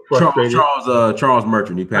man frustrated. Charles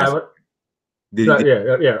Merchant. He passed.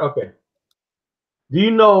 Yeah, okay. Do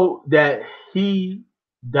you know that he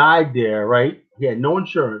died there? Right, he had no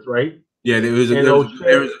insurance, right? Yeah, there was a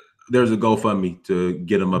GoFundMe to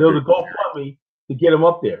get him up there. there. There was a GoFundMe to get him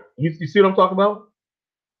up there. You see what I'm talking about?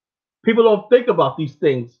 People don't think about these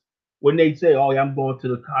things when they say, "Oh, yeah, I'm going to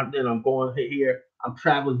the continent. I'm going here. I'm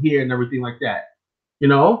traveling here, and everything like that." You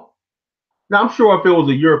know. Now, I'm sure if it was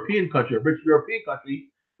a European country, a rich European country,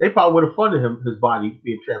 they probably would have funded his body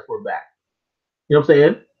being transferred back. You know what I'm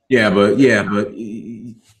saying?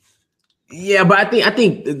 But I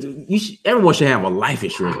think everyone should have a life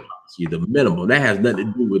insurance policy, the minimum. That has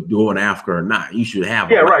nothing to do with going to Africa or not. You should have.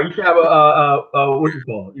 Right. You should have a what's it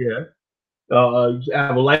called? Yeah. You should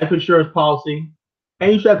have a life insurance policy,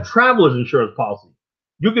 and you should have traveler's insurance policy.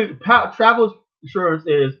 You can traveler's insurance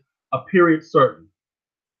is a period certain.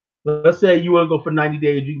 Let's say you want to go for 90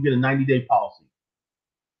 days, you can get a 90-day policy.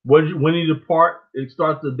 When you depart, it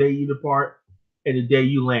starts the day you depart and the day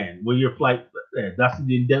you land. When your flight, that's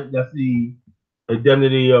the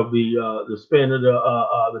indemnity of the span of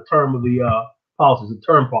the term of the policy. It's a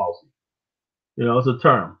term policy. It's a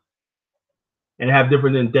term, and have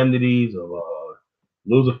different indemnities of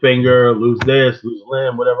lose a finger, lose this, lose a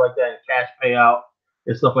limb, whatever like that, cash payout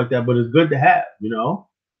and stuff like that. But it's good to have,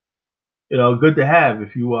 good to have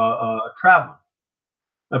if you are traveling.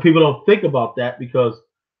 Now people don't think about that because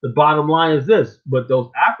the bottom line is this, but those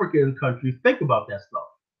African countries think about that stuff.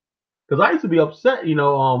 Because I used to be upset,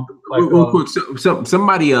 real quick,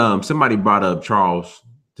 somebody brought up Charles.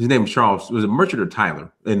 His name was Charles. Was it Merchant or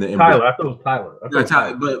Tyler? Tyler, I thought it was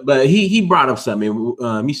Tyler. But he brought up something.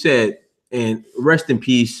 He said, and rest in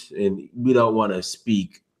peace. And we don't want to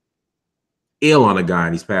speak ill on a guy,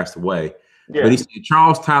 and he's passed away. Yeah. But he said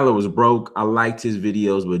Charles Tyler was broke. I liked his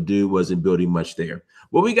videos, but dude wasn't building much there.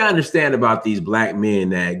 What we got to understand about these black men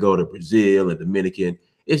that go to Brazil and Dominican,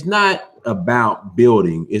 it's not about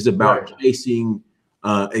building. It's about chasing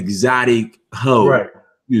exotic hoes. Right.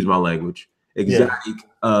 Use my language. Exotic.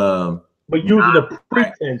 But using a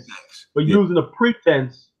pretense. Using a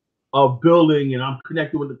pretense of building, and I'm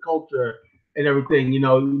connected with the culture and everything. It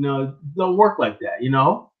don't work like that.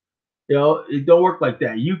 It don't work like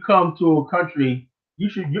that. You come to a country, you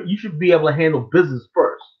should be able to handle business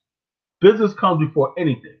first. Business comes before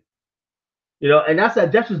anything. And that's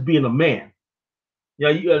just being a man.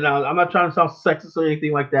 Now I'm not trying to sound sexist or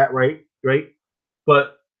anything like that, right?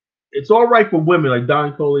 But it's all right for women, like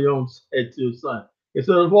Don Corleone said to his son. It's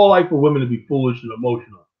all right for women to be foolish and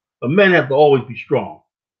emotional, but men have to always be strong.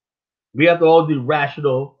 We have to all be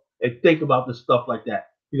rational and think about this stuff like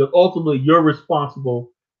that, because ultimately you're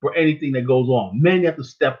responsible for anything that goes on. Men have to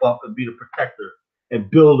step up and be the protector and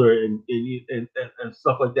builder and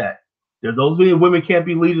stuff like that. Those women can't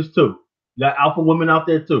be leaders too. You got alpha women out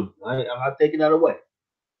there too. I'm not taking that away.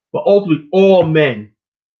 But ultimately, all men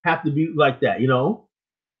have to be like that. You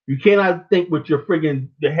cannot think with your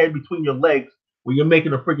head between your legs when you're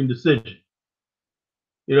making a friggin' decision.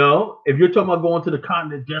 If you're talking about going to the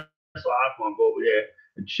continent, just so I want to go over there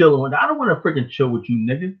and chill. I don't want to friggin' chill with you,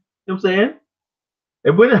 nigga. You know what I'm saying?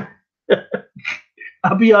 If we're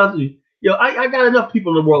I'll be honest with you. I got enough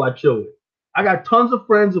people in the world I chill with. I got tons of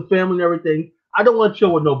friends and family and everything. I don't want to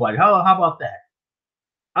chill with nobody. How about that?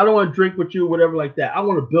 I don't want to drink with you, whatever like that. I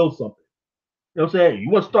want to build something. You know what I'm saying? You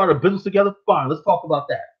want to start a business together? Fine, let's talk about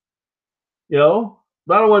that.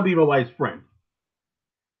 But I don't want to be nobody's friend.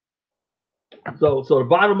 So the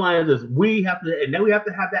bottom line is we have to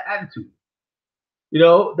have that attitude.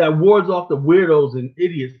 That wards off the weirdos and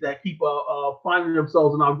idiots that keep finding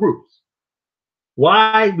themselves in our groups.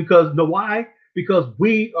 Why? Because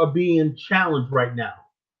we are being challenged right now.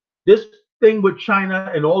 This thing with China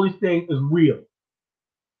and all these things is real.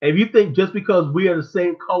 And if you think just because we are the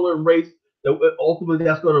same color and race, that ultimately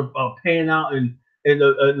that's going to pan out and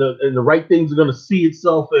the right things are going to see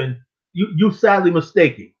itself, and you sadly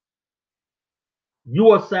mistaken. You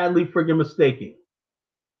are sadly freaking mistaken.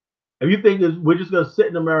 If you think we're just going to sit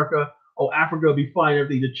in America, Africa will be fine,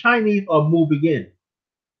 everything. The Chinese are moving in.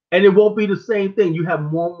 And it won't be the same thing. You have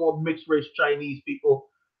more and more mixed race Chinese people,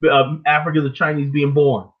 Africans and Chinese being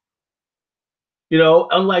born.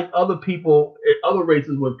 Unlike other people, other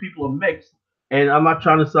races where people are mixed. And I'm not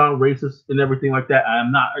trying to sound racist and everything like that. I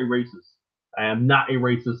am not a racist. And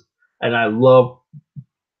I love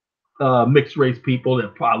mixed race people.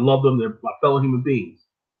 I love them. They're my fellow human beings.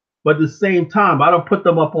 But at the same time, I don't put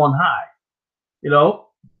them up on high. You know,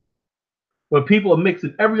 when people are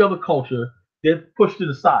mixing every other culture, they're pushed to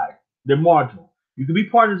the side. They're marginal. You can be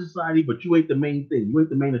part of society, but you ain't the main thing. You ain't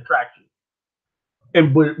the main attraction.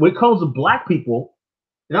 And when it comes to black people,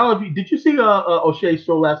 and I don't know if you did you see O'Shea's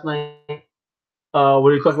show last night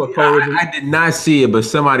when they talk about colorism? I did not see it, but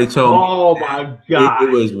somebody told me Oh my god!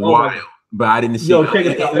 it was wild. But I didn't see Yo, it. check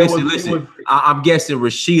it out. Listen. I'm guessing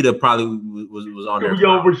Rashida probably was on there.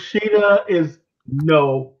 Yo, Rashida is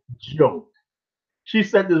no joke. She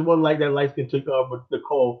sent this one like that light skin chick with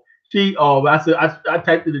Nicole. I said I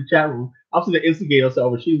typed in the chat room. I was gonna instigate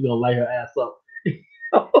herself, but she's gonna light her ass up.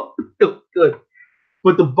 Good.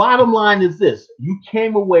 But the bottom line is this: you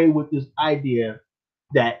came away with this idea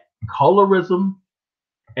that colorism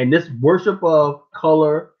and this worship of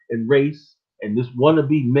color and race and this want to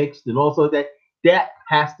be mixed and also that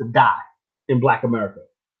has to die in Black America.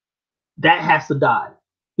 That has to die.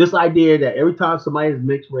 This idea that every time somebody is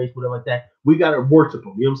mixed race, whatever like that, we gotta worship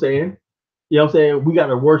them. You know what I'm saying? You know what I'm saying? We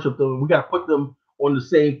gotta worship them. We gotta put them on the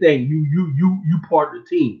same thing. You part of the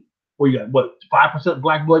team. Where you got what 5%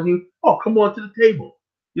 black blood in you? Oh, come on to the table.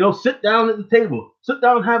 You know, sit down at the table. Sit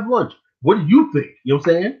down and have lunch. What do you think? You know what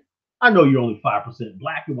I'm saying? I know you're only 5%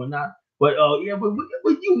 black and whatnot, but yeah, but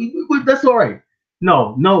that's all right.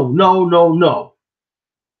 No.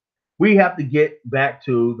 We have to get back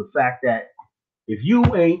to the fact that if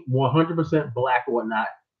you ain't 100% black or whatnot,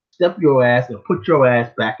 step your ass and put your ass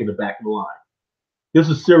back in the back of the line. This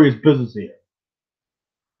is serious business here.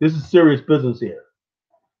 This is serious business here.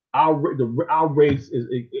 Our race is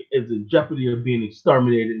in jeopardy of being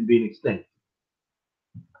exterminated and being extinct.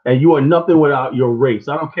 And you are nothing without your race.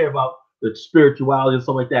 I don't care about the spirituality and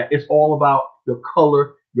stuff like that. It's all about your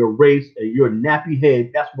color, your race, and your nappy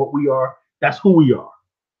head. That's what we are. That's who we are. You know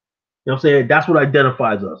what I'm saying? That's what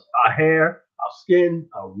identifies us. Our hair, our skin,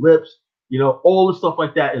 our lips, you know, all the stuff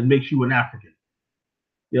like that, and makes you an African.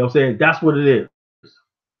 You know what I'm saying? That's what it is.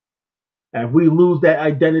 And if we lose that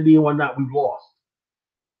identity and whatnot, we've lost.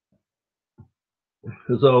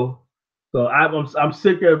 So I'm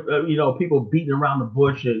sick of people beating around the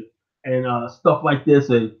bush and stuff like this,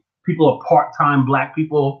 and people are part-time black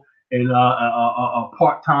people and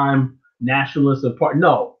part-time nationalists and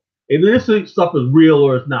no. If this stuff is real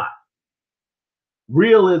or it's not.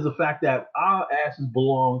 Real is the fact that our asses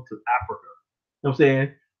belong to Africa. You know what I'm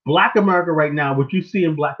saying? Black America right now, what you see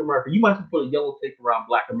in Black America, you might have to put a yellow tape around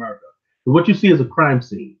Black America. But what you see is a crime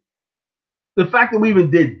scene. The fact that we even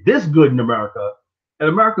did this good in America, and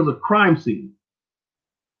America's a crime scene.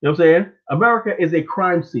 You know what I'm saying? America is a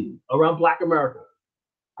crime scene around Black America.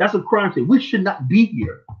 That's a crime scene. We should not be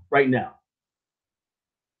here right now.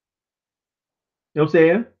 You know what I'm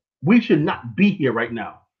saying? We should not be here right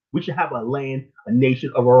now. We should have a land, a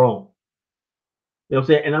nation of our own. You know what I'm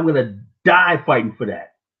saying? And I'm going to die fighting for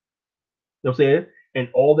that. You know what I'm saying? And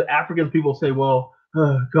all the African people say, well,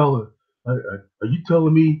 Colin, are you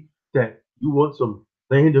telling me that you want some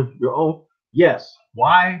land of your own? Yes.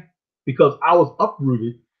 Why? Because I was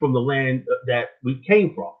uprooted from the land that we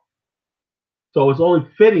came from. So it's only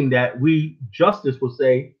fitting that justice would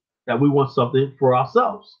say that we want something for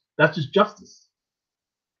ourselves. That's just justice.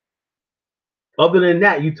 Other than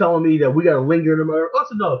that, you telling me that we got to linger in America?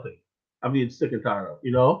 That's another thing I'm being sick and tired of,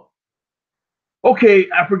 you know? Okay,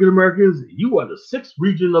 African Americans, you are the 6th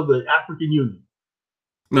region of the African Union.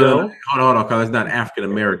 No, hold on, Carl. It's not African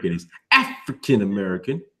American. It's African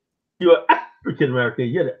American. You're African American.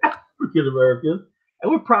 You're the African American,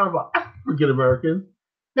 and we're proud of our African Americans.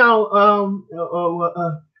 Now,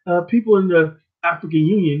 people in the African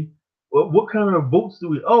Union, what kind of votes do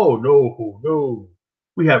we? Oh no,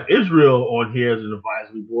 we have Israel on here as an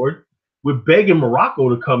advisory board. We're begging Morocco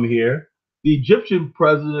to come here. The Egyptian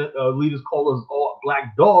president leaders call us all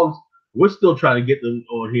black dogs. We're still trying to get them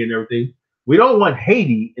on here and everything. We don't want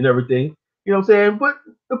Haiti and everything, you know what I'm saying? But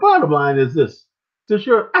the bottom line is this: since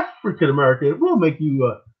you're African American, we'll make you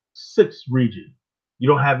a 6th region. You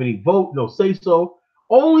don't have any vote, no say so.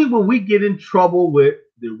 Only when we get in trouble with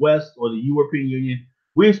the West or the European Union,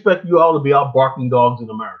 we expect you all to be our barking dogs in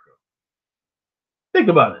America. Think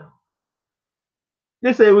about it.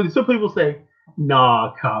 They say, some people say,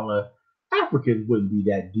 nah, Colin, Africans wouldn't be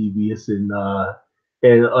that devious and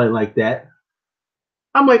like that.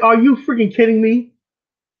 I'm like, are you freaking kidding me?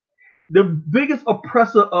 The biggest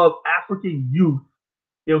oppressor of African youth,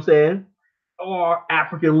 you know what I'm saying, are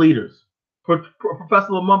African leaders. Professor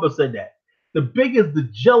Lumumba said that. The biggest, the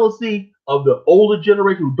jealousy of the older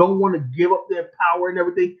generation who don't want to give up their power and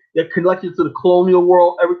everything, their connection to the colonial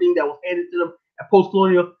world, everything that was handed to them at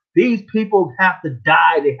post-colonial, these people have to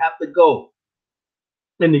die. They have to go.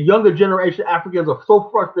 And the younger generation Africans are so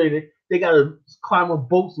frustrated they got to climb on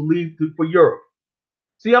boats and leave for Europe.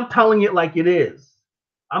 See, I'm telling it like it is.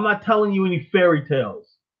 I'm not telling you any fairy tales.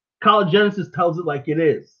 College Genesis tells it like it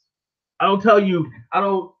is. I don't tell you. I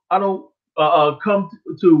don't come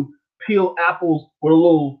to peel apples with a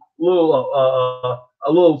little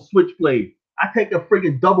switchblade. I take a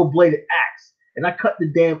friggin' double bladed axe and I cut the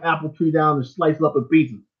damn apple tree down and slice it up in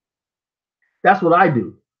pieces. That's what I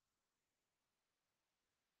do.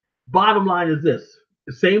 Bottom line is this: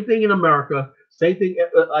 the same thing in America, same thing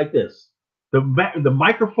like this. The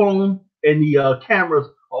microphone and the cameras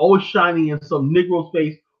are always shining in some Negro's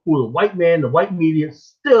face who the white man, the white media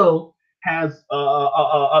still has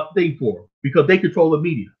a thing for because they control the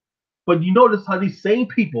media. But you notice how these same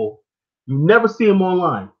people, you never see them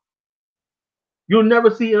online. You'll never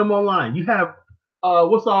see them online. You have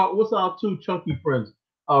what's our two chunky friends,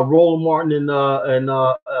 Roland Martin and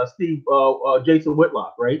Steve Jason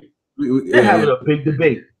Whitlock, right? They're having a big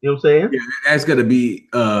debate. You know what I'm saying? Yeah, that's gonna be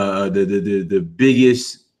the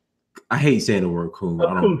biggest. I hate saying the word coon.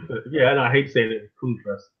 Yeah, and I hate saying it. Coon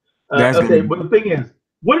fest. Okay, but the thing is,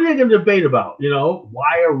 what are they going to debate about? You know,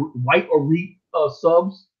 why are white or wheat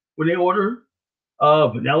subs when they order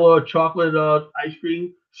vanilla or chocolate ice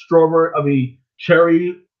cream,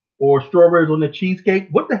 cherry or strawberries on the cheesecake?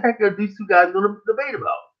 What the heck are these two guys going to debate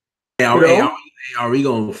about? Are we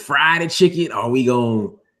gonna fry the chicken? Are we gonna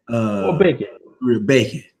or bake it?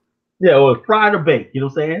 Bake it. Yeah, or fried or baked. You know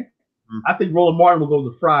what I'm saying? Mm-hmm. I think Roland Martin will go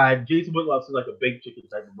with the fried. Jason Whitlock is like a baked chicken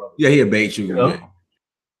type of brother. Yeah, he a baked chicken.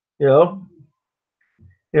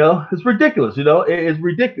 You know, it's ridiculous. You know, it's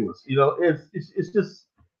ridiculous. You know, it's just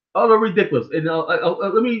utter ridiculous. And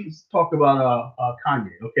let me talk about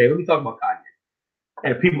Kanye. Okay, let me talk about Kanye.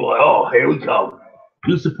 And people are like, oh, here we go.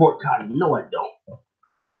 You support Kanye? No, I don't.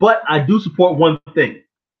 But I do support one thing.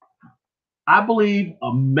 I believe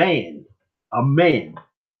a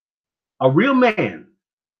real man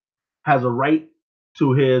has a right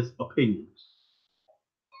to his opinions.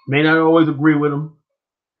 May not always agree with him.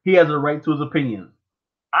 He has a right to his opinions.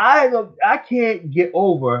 I can't get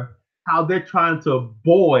over how they're trying to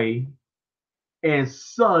boy and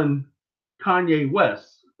son Kanye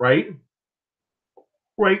West, right?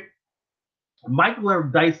 Right. Michael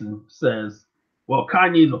Eric Dyson says, well,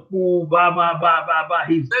 Kanye's a fool, blah, blah, blah, blah, blah.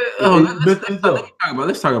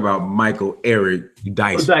 Let's talk about Michael Eric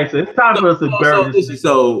Dyson. It's time for us to bury this.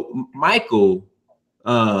 So Michael,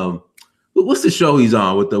 what's the show he's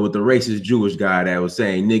on with the racist Jewish guy that was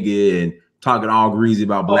saying nigga and talking all greasy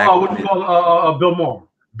about black women? What do you call Bill Maher?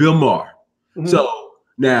 Bill Maher. Mm-hmm. So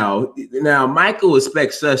now Michael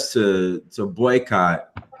expects us to boycott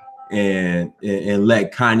and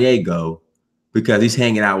let Kanye go because he's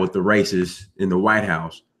hanging out with the racists in the White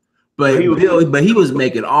House. But he was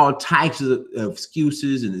making all types of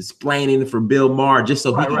excuses and explaining for Bill Maher just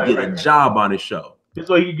so he could get a job on his show. Just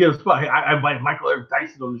so he could get a spot. I invited Michael Eric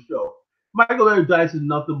Dyson on the show. Michael Eric Dyson,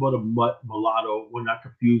 nothing but a mulatto, we're not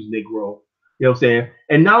confused Negro. You know what I'm saying?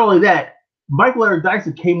 And not only that, Michael Eric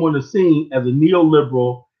Dyson came on the scene as a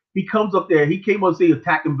neoliberal. He comes up there, he came on the scene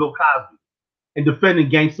attacking Bill Cosby and defending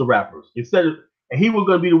gangster rappers. And he was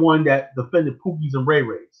going to be the one that defended Pookies and Ray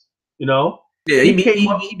Rays, you know? Yeah, he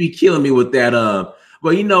be killing me with that.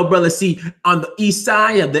 Well, you know, brother, see, on the east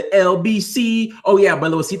side of the LBC, oh yeah,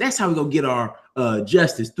 brother, see, that's how we gonna get our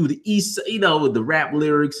justice through the east, you know, with the rap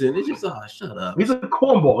lyrics, and it's just, shut up. He's a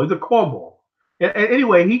cornball. And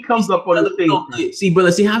anyway, he comes up on the stage. See,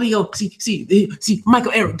 brother, see how we go. See,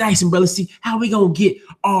 Michael Eric Dyson, brother. See how we gonna get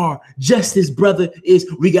our justice, brother.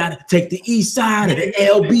 Is we gotta take the east side of the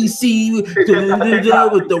LBC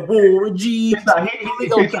with the Warren G. We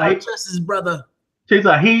gonna get our justice, brother. If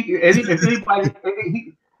anybody,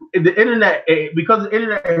 the internet, because the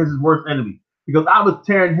internet is his worst enemy. Because I was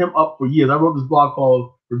tearing him up for years. I wrote this blog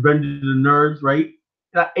called Revenge of the Nerds, right?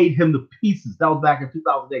 And I ate him to pieces. That was back in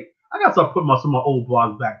 2008. I got to start putting some of my old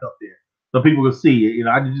blogs back up there so people can see it. You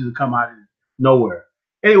know, I just used to come out of nowhere.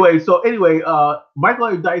 Anyway, Michael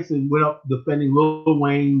A. Dyson went up defending Lil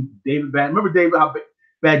Wayne, David Bannon. Remember how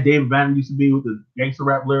bad David Bannon used to be with the gangster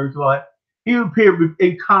rap lyrics and all that? He appeared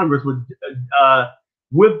in Congress with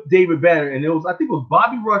David Bannon, and I think it was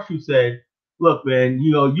Bobby Rush who said, look, man,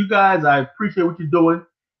 you know, you guys, I appreciate what you're doing.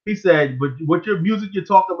 He said, but what your music you're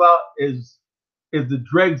talking about is the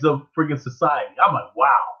dregs of freaking society. I'm like,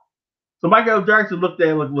 wow. So Michael L. Jackson looked at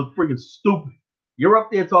it and looked freaking stupid. You're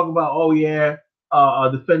up there talking about, oh yeah,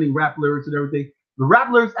 defending rap lyrics and everything. The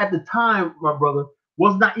rap lyrics at the time, my brother,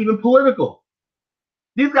 was not even political.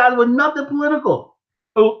 These guys were nothing political.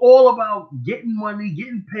 It was all about getting money,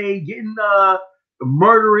 getting paid, getting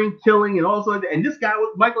murdering, killing, and all sorts of that. And this guy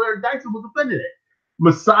Michael Eric Dyson was defending it.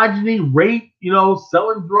 misogyny, rape,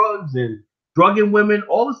 selling drugs and drugging women,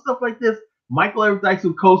 all the stuff like this. Michael Eric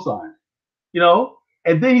Dyson co-signed,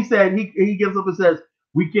 and then he said he gives up and says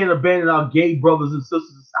we can't abandon our gay brothers and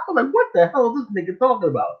sisters. I was like, what the hell is this nigga talking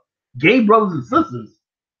about? Gay brothers and sisters,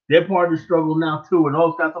 they're part of the struggle now too, and all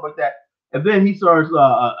this kind of stuff like that. And then he starts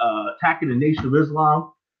attacking the Nation of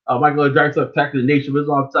Islam. Michael Eric Dyson attacking the Nation of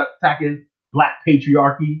Islam, attacking black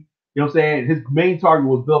patriarchy. You know what I'm saying? His main target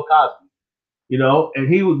was Bill Cosby.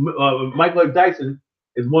 And he was Michael Eric Dyson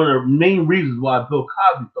is one of the main reasons why Bill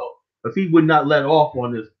Cosby fell, because he would not let off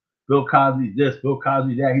on this. Bill Cosby this, Bill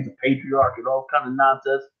Cosby that. He's a patriarch and all kind of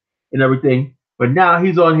nonsense and everything. But now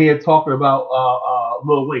he's on here talking about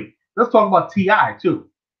Lil Wayne. Let's talk about T.I. too.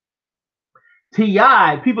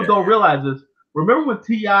 T.I. people don't realize this. Remember when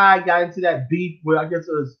T.I. got into that beef where I guess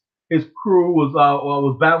his crew was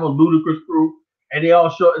battling Ludacris crew, and they all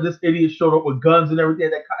this idiot showed up with guns and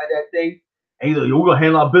everything, that thing. And he's like, we're gonna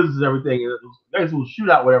handle our business and everything. And there's a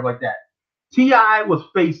shootout, whatever like that. T.I. was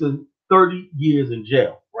facing 30 years in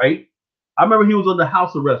jail, right? I remember he was under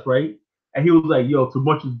house arrest, right? And he was like, yo, too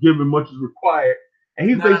much is given, much is required. And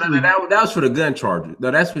he's basically that was for the gun charges.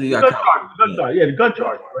 No, that's for the gun charge. Yeah, the gun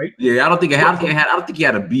charge, right? Yeah, I don't think he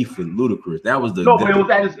had a beef with Ludacris. That was the but it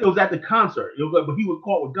was at the concert. But he was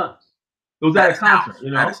caught with guns. It was at a concert,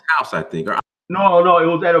 at his house, I think. No, it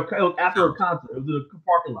was after a concert. It was in a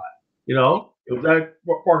parking lot. It was at a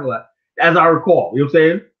parking lot, as I recall. You know what I'm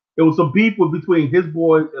saying? It was some beef between his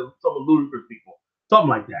boys and some of Ludacris people, something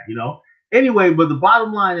like that. Anyway, but the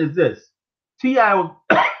bottom line is this: T.I. was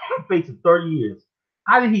facing 30 years.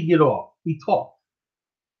 How did he get off? He talked.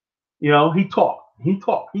 He talked. He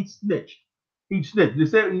snitched. They said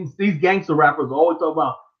these gangster rappers always talk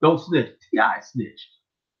about don't snitch. T.I. snitched.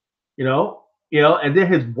 And then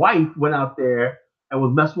his wife went out there and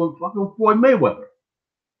was messing with fucking Floyd Mayweather.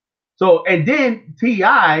 So, and then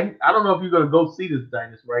T.I., I don't know if you're going to go see this,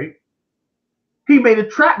 Dynasty, right? He made a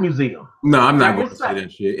trap museum. No, I'm not going to see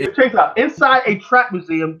that shit. Check it out. Inside a trap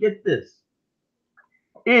museum, get this,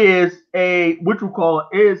 is a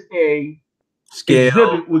scale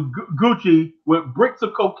exhibit with Gucci with bricks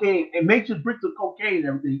of cocaine and makes bricks of cocaine and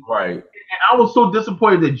everything. Right. And I was so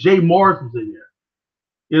disappointed that Jay Morris was in there.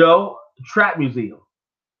 A trap museum.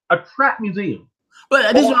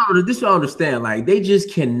 But this is what I understand. Like, they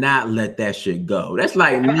just cannot let that shit go. That's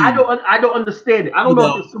like me. I don't understand it. I don't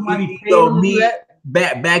know if somebody paid them to do that.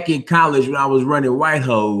 Back in college when I was running White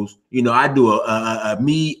Hose, I do a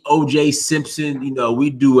me, OJ Simpson,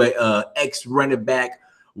 we do a ex running back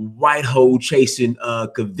White Hole chasing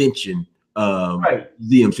convention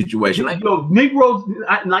museum situation. Like, Negroes,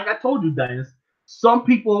 like I told you, Dennis, some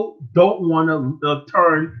people don't want to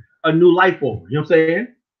turn a new life over. You know what I'm saying?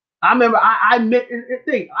 I remember I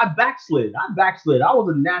backslid. I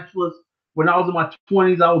was a nationalist when I was in my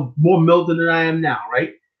 20s. I was more militant than I am now,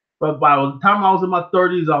 right? But by the time I was in my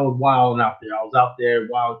 30s, I was wild out there. I was out there,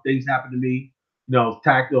 wild things happened to me. I was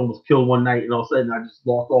attacked, almost killed one night, and all of a sudden I just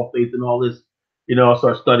lost all faith in all this. I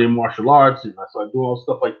started studying martial arts and I started doing all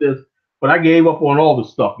stuff like this. But I gave up on all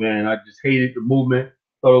this stuff, man. I just hated the movement.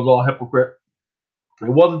 Thought it was all hypocrite. It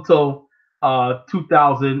wasn't until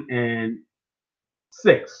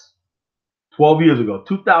 2006, 12 years ago,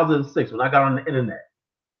 2006, when I got on the internet,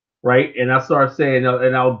 right? And I started saying,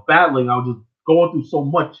 and I was battling, I was just going through so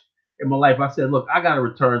much in my life. I said, look, I got to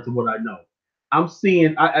return to what I know. I'm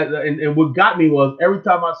seeing, and what got me was every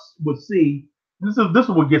time I would see, this is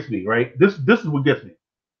what gets me, right? This is what gets me.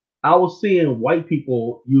 I was seeing white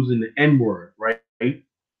people using the N-word, right?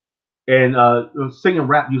 And singing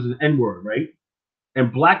rap using the N-word, right?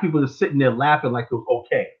 And black people just sitting there laughing like it was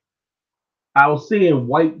okay. I was seeing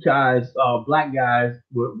white guys, black guys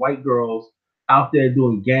with white girls out there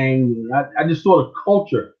doing gangs. And I just saw the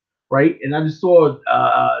culture, right? And I just saw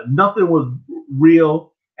nothing was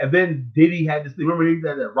real. And then Diddy had this thing. Remember he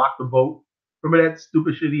had that Rock the Boat? Remember that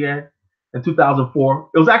stupid shit he had in 2004?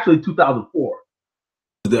 It was actually 2004.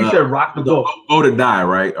 He said Rock the Boat. Vote or Die,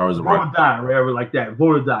 right? Or was it Vote or Die, whatever like that.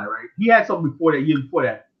 Vote or Die, right? He had something before that, years before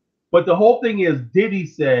that. But the whole thing is Diddy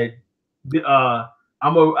said,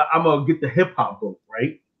 I'm gonna get the hip hop vote,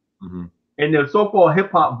 right? Mm-hmm. And the so-called hip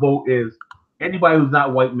hop vote is anybody who's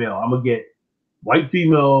not white male. I'm gonna get white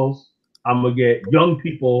females. I'm gonna get young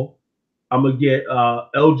people. I'm gonna get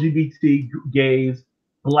LGBT gays,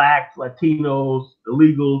 blacks, Latinos,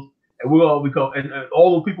 illegals, and we're all become and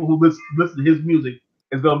all the people who listen to his music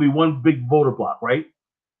is gonna be one big voter block, right?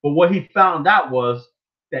 But what he found out was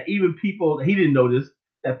that even people he didn't know this,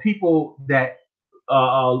 that people that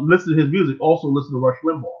listen to his music also listen to Rush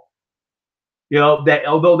Limbaugh. That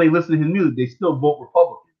although they listen to his music, they still vote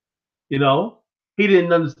Republican. He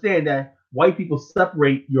didn't understand that white people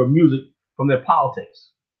separate your music from their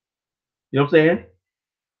politics. You know what I'm saying?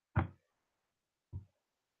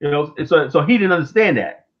 You know, and so he didn't understand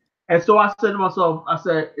that. And so I said to myself, I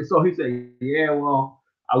said, and so he said, yeah, well,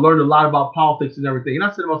 I learned a lot about politics and everything. And I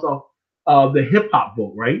said to myself, the hip hop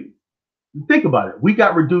vote, right? Think about it. We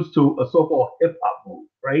got reduced to a so-called hip hop vote,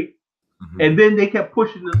 right? Mm-hmm. And then they kept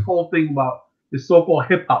pushing this whole thing about the so-called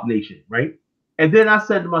hip hop nation, right? And then I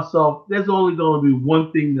said to myself, there's only going to be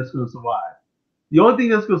one thing that's going to survive. The only thing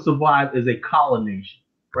that's going to survive is a collar nation,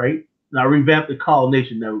 right? And I revamped the collar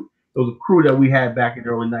nation. That was a crew that we had back in the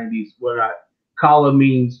early 90s where collar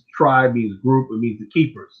means tribe, means group, it means the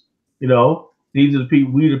keepers. You know, these are the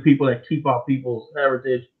people, we the people that keep our people's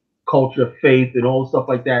heritage, culture, faith, and all stuff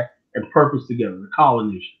like that and purpose together, the collar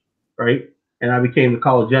nation, right? And I became the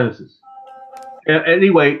collar Genesis. And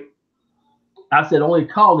anyway, I said only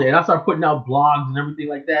collar, and I started putting out blogs and everything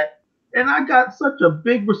like that. And I got such a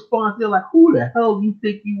big response. They're like, who the hell do you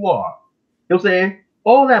think you are? You know what I'm saying?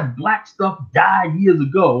 All that black stuff died years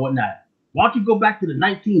ago and whatnot. Why don't you go back to the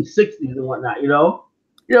 1960s and whatnot, you know?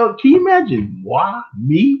 You know, can you imagine why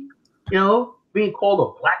me, you know, being called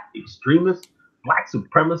a black extremist, black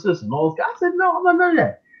supremacist and all those guys? I said, no, I'm not none of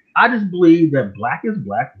that. I just believe that black is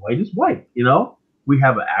black, white is white, you know? We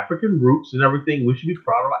have an African roots and everything. We should be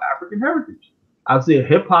proud of our African heritage. I say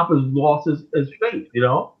hip hop has lost its faith, you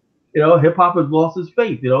know? You know, hip hop has lost its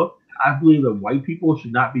faith, you know? I believe that white people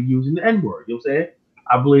should not be using the N-word, you know what I'm saying?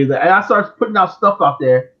 I believe that, and I started putting out stuff out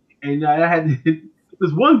there, and I had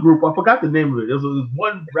this one group, I forgot the name of it. There was this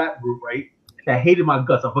one rap group, right, that hated my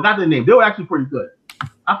guts. I forgot the name. They were actually pretty good.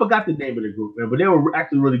 I forgot the name of the group, man, but they were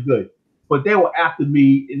actually really good. But they were after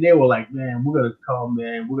me, and they were like, man, we're going to come,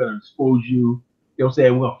 man. We're going to expose you. You know what I'm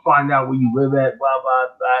saying? We're going to find out where you live at, blah, blah,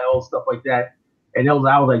 blah, all stuff like that. And I was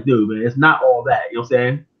like, dude, man, it's not all that. You know what I'm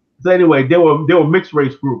saying? So anyway, they were mixed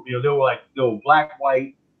race group. You know, they were black,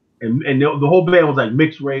 white, and the whole band was like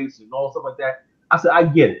mixed race and all stuff like that. I said, I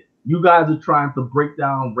get it. You guys are trying to break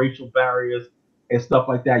down racial barriers and stuff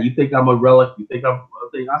like that. You think I'm a relic? You think I'm a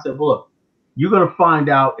thing? I said, well, look, you're gonna find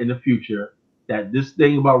out in the future that this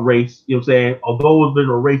thing about race, you know what I'm saying? Although it's been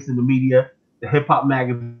erased in the media, the hip hop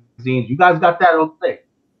magazines, you guys got that on thing.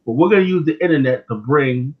 But we're gonna use the internet to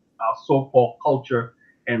bring our so-called culture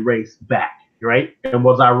and race back, right? And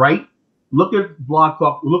was I right? Look at Blog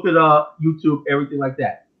Talk, look at YouTube, everything like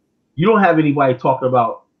that. You don't have anybody talking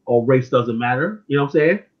about, oh, race doesn't matter. You know what I'm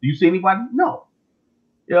saying? Do you see anybody? No.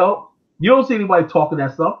 You know, you don't see anybody talking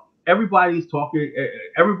that stuff. Everybody's talking.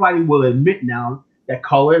 Everybody will admit now that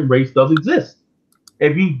color and race does exist.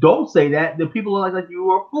 If you don't say that, then people are like you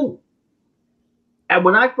are a fool. And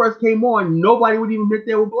when I first came on, nobody would even admit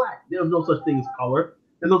they were black. There was no such thing as color.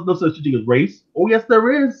 There's no such thing as race. Oh, yes,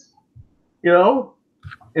 there is. You know,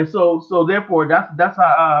 and so therefore, that's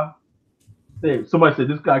how. Somebody said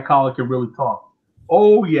this guy Colin can really talk.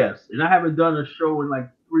 Oh yes, and I haven't done a show in like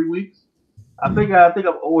 3 weeks. I think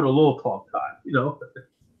I'm owed a little talk time, you know.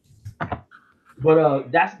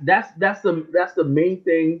 But that's the main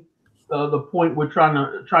thing. The point we're trying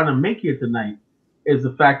to make here tonight is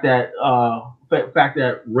the fact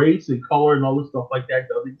that race and color and all this stuff like that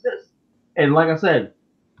does exist. And like I said,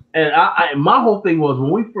 and my whole thing was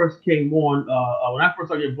when we first came on, when I first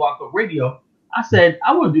started getting Blog Talk Radio, I said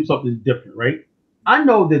I want to do something different, right? I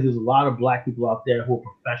know that there's a lot of black people out there who are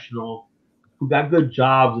professional, who got good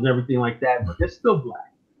jobs and everything like that, but they're still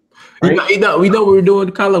black. Right? We know what we're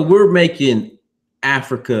doing, Colin. We're making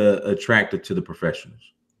Africa attractive to the professionals.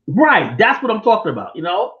 Right. That's what I'm talking about. You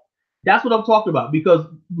know, that's what I'm talking about. Because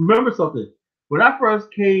remember something. When I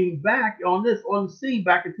first came back on the scene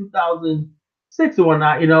back in 2006 and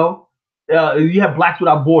whatnot, you know, you have Blacks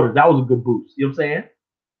Without Borders. That was a good boost. You know what I'm saying?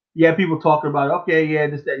 You had people talking about, okay, yeah,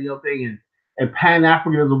 this, that, you know, thing, and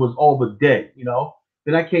Pan-Africanism was all but dead, you know.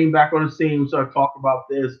 Then I came back on the scene. We started talking about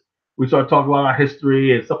this. We started talking about our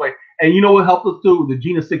history and stuff like. And you know what helped us too? The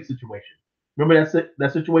Gina 6 situation. Remember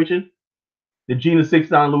that situation? The Gina 6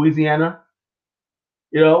 down in Louisiana.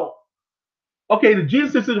 You know. Okay, the Gina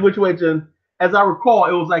 6 situation, as I recall,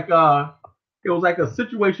 it was like a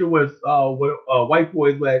situation where white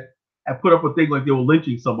boys had put up a thing like they were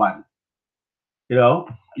lynching somebody. You know,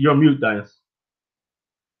 you're on mute, Dias.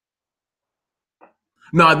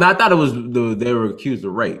 No, I thought it was they were accused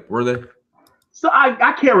of rape. Were they? So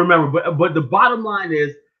I can't remember, but the bottom line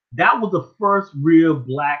is that was the first real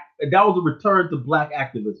black. That was a return to black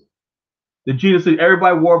activism. The Gina 6,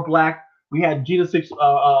 everybody wore black. We had Gina 6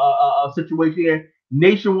 situation here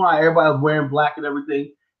nationwide. Everybody was wearing black and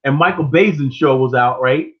everything. And Michael Bazin's show was out,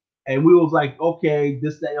 right? And we was like, okay,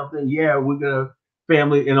 this, that, other thing. Yeah, we're gonna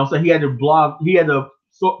family. And also he had the blog. He had the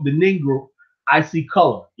Ning group. I See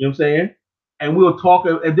Color. You know what I'm saying? and we were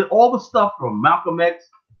talking, and then all the stuff from Malcolm X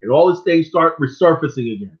and all these things start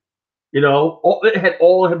resurfacing again. You know, it had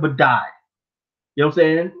all but died. You know what I'm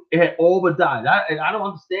saying? It had all but died. And I don't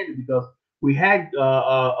understand it because we had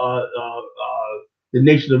the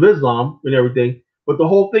Nation of Islam and everything. But the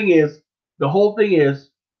whole thing is,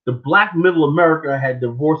 the black middle America had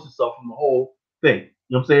divorced itself from the whole thing.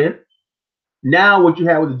 You know what I'm saying? Now what you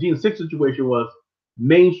had with the Gina 6 situation was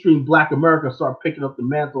mainstream black America started picking up the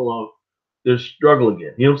mantle of their struggle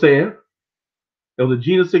again. You know what I'm saying? There was a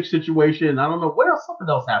Gina 6 situation. I don't know what else, something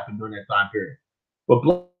else happened during that time period. But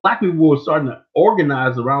black people were starting to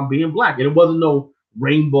organize around being black. And it wasn't no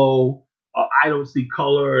rainbow, I don't see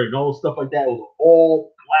color and all stuff like that. It was an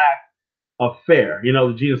all black affair, you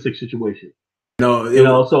know, the Gina 6 situation. No, you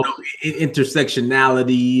know, so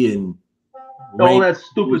intersectionality and all that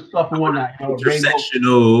stupid stuff and whatnot. You know,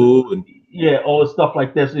 intersectional and yeah, all the stuff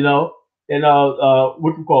like this, you know. And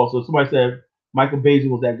what you call? So somebody said Michael Basin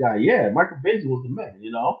was that guy. Yeah, Michael Basin was the man, you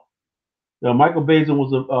know. Michael Basin was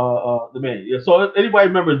the man. Yeah. So if anybody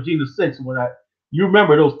remembers Gina 6 you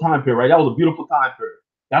remember those time period, right? That was a beautiful time period.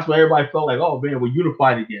 That's when everybody felt like, oh man, we're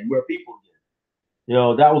unified again. We're people again. You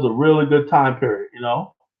know, that was a really good time period, you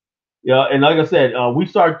know. Yeah, and like I said, we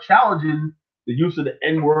started challenging the use of the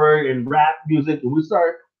N-word in rap music, and we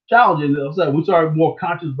started challenging. We started more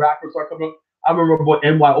conscious rappers start coming up. I remember when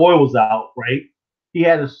NY Oil was out, right? He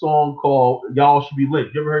had a song called "Y'all Should Be Lit."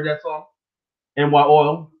 You ever heard that song? NY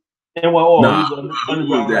Oil. NY Oil. Nah,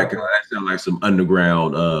 that sounds like some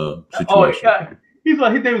underground situation. Oh, yeah.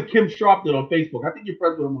 His name is Kim Sharpton on Facebook. I think you're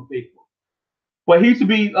friends with him on Facebook. But he used to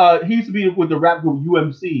be with the rap group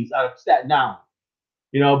UMCs out of Staten Island.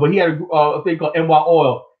 You know, but he had a thing called NY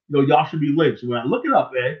Oil. You know, y'all should be lynched. When I look it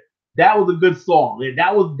up, man, that was a good song. Man.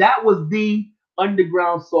 That was the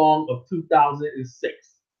underground song of 2006.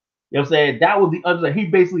 You know what I'm saying? That was the underground. He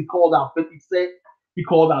basically called out 50 Cent. He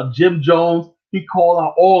called out Jim Jones. He called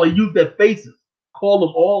out all. He used their faces. Called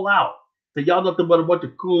them all out. So y'all nothing but a bunch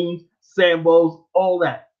of coons, Sambos, all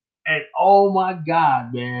that. And oh my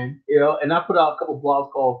God, man. You know, and I put out a couple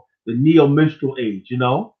blogs called the Neo Minstrel Age, you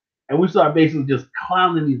know? And we started basically just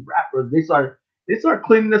clowning these rappers. They started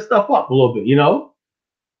cleaning this stuff up a little bit, you know?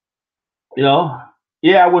 You know?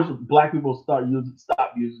 Yeah, I wish black people stop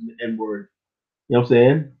using the N-word. You know what I'm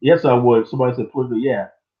saying? Yes, I would. Somebody said politically, yeah.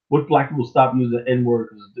 Wish black people stop using the N-word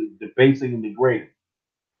because it's debasing and degrading.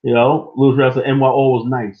 You know? Louis Rell said NYO was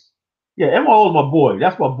nice. Yeah, NYO is my boy.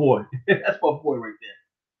 That's my boy. That's my boy right there.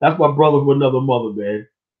 That's my brother with another mother, man.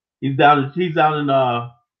 He's down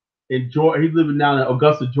in Georgia. He's living down in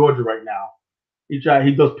Augusta, Georgia right now. He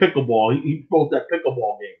does pickleball. He promotes that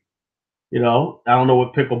pickleball game. You know, I don't know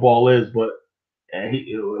what pickleball is, but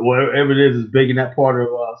whatever it is big in that part of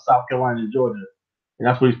South Carolina and Georgia, and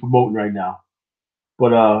that's what he's promoting right now.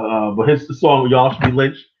 But his song "Y'all Should Be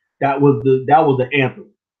Lynched" that was the anthem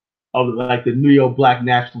of like the neo black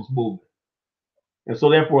nationalist movement, and so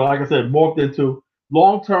therefore, like I said, morphed into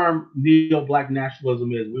long-term neo black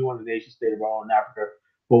nationalism is we want a nation state of our own in Africa.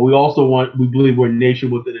 But we believe we're a nation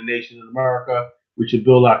within a nation in America. We should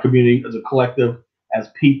build our community as a collective, as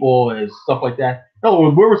people, as stuff like that. In other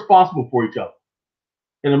words, we're responsible for each other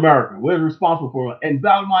in America. We're responsible for it. And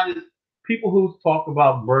bottom line is, people who talk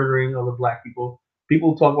about murdering other black people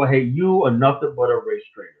who talk about, hey, you are nothing but a race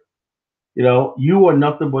traitor. You know, you are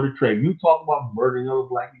nothing but a traitor. You talk about murdering other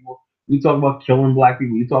black people. You talk about killing black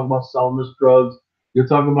people. You talk about selling us drugs. You're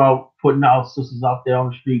talking about putting our sisters out there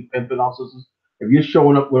on the street, pimping our sisters. If you're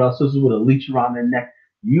showing up with our sisters with a leash around their neck,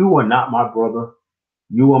 you are not my brother.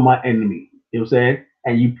 You are my enemy. You know what I'm saying?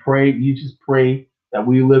 And you just pray that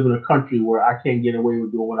we live in a country where I can't get away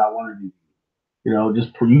with doing what I want to do. You know,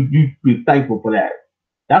 just you be thankful for that.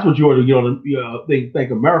 That's what you ought to thank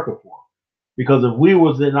America for. Because if we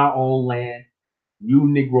was in our own land, you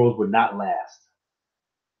Negroes would not last.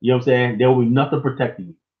 You know what I'm saying? There will be nothing protecting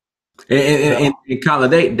you. And Colin,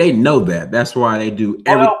 they know that. That's why they do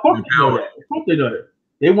everything. Of course they know that.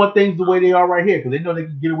 They want things the way they are right here because they know they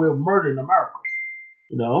can get away with murder in America.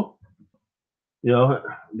 You know,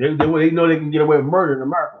 they know they can get away with murder in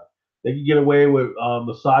America. They can get away with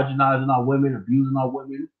misogynizing our women, abusing our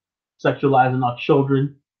women, sexualizing our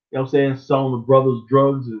children. You know what I'm saying? Selling the brothers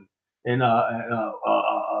drugs and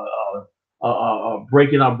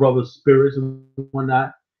breaking our brothers' spirits and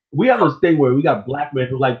whatnot. We have this thing where we got black men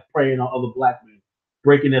who like preying on other black men,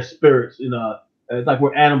 breaking their spirits. It's like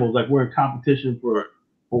we're animals, like we're in competition for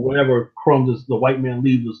whatever crumbs the white man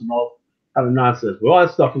leaves us and all kind of nonsense. But all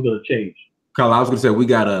that stuff is going to change. Carl, I was going to say we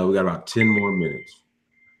got about 10 more minutes.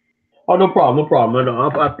 Oh, no problem, no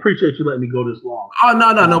problem. I appreciate you letting me go this long. Oh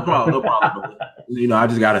no problem, no problem, brother. You know, I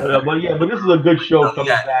just gotta. But this is a good show coming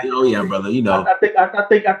back. Oh yeah, brother. You know, I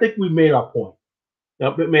think we made our point.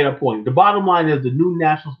 We made our point. The bottom line is the new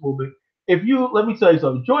nationalist movement. If you let me tell you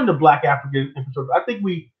something, join the Black African Infrastructure. I think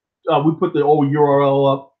we put the old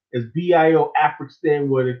URL up as BIO African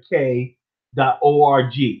with a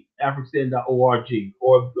K.org, African.org,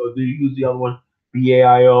 or do you use the other one,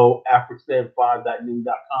 BAIO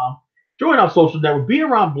African5.new.com? Join our social network. Be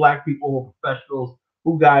around Black people who are professionals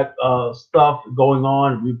who got stuff going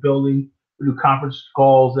on, rebuilding. We do conference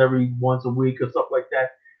calls every once a week or stuff like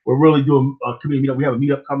that. We're really doing a community meetup. We have a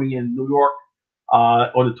meetup coming in New York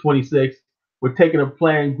on the 26th. We're taking a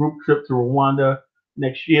planned group trip to Rwanda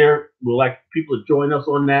next year. We'd like people to join us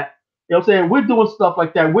on that. You know what I'm saying? We're doing stuff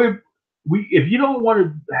like that. If you don't want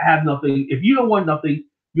to have nothing, if you don't want nothing,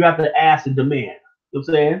 you have to ask and demand. You know what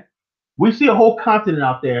I'm saying? We see a whole continent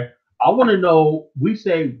out there. I want to know, we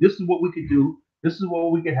say, this is what we could do. This is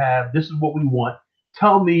what we could have. This is what we want.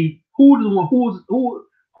 Tell me who's going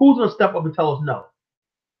to step up and tell us no.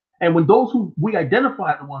 And when those who we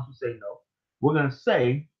identify the ones who say no, we're going to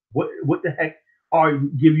say, what the heck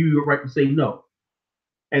give you the right to say no?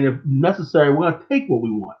 And if necessary, we're going to take what we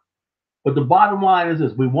want. But the bottom line is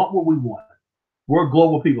this: we want what we want. We're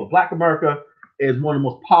global people. Black America is one of the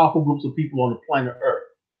most powerful groups of people on the planet Earth.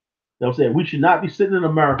 You know what I'm saying? We should not be sitting in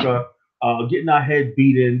America getting our head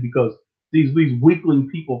beat in because these weakling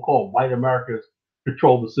people called white Americans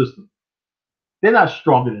control the system. They're not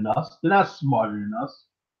stronger than us. They're not smarter than us.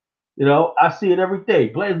 You know, I see it every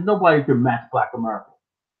day. Nobody can match Black America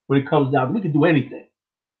when it comes down. We can do anything.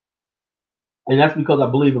 And that's because I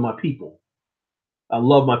believe in my people. I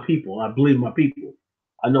love my people. I believe in my people.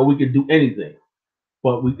 I know we can do anything.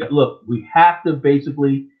 But we have to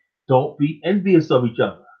basically don't be envious of each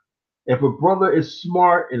other. If a brother is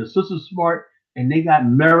smart and a sister's smart and they got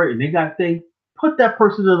merit and they got things, put that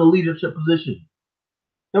person in a leadership position.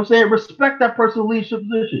 You know what I'm saying? Respect that person's leadership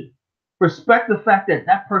position. Respect the fact that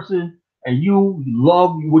that person and you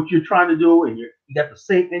love what you're trying to do and you got the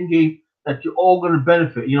same end game that you're all going to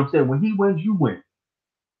benefit. You know what I'm saying? When he wins, you win. You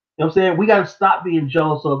know what I'm saying? We got to stop being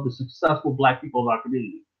jealous of the successful Black people in our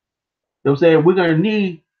community. You know what I'm saying? We're going to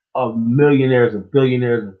need millionaires and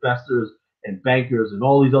billionaires, investors and bankers and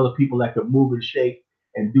all these other people that can move and shake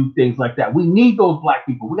and do things like that. We need those Black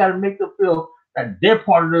people. We got to make them feel that they're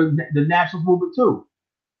part of the nationalist movement too.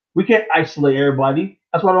 We can't isolate everybody.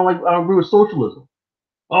 That's why I don't agree with socialism.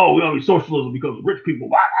 Oh, we don't need socialism because rich people.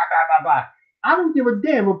 Blah, blah, blah, blah, blah. I don't give a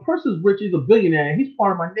damn. If a person's rich, he's a billionaire, and he's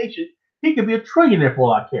part of my nation. He could be a trillionaire for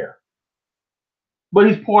all I care. But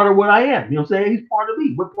he's part of what I am. You know what I'm saying? He's part of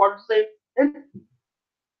me. We're part of the same entity.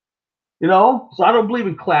 You know? So I don't believe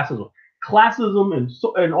in classism. Classism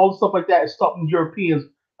and all the stuff like that is something Europeans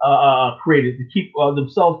created to keep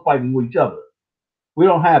themselves fighting with each other. We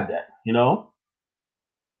don't have that, you know?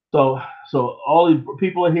 So all these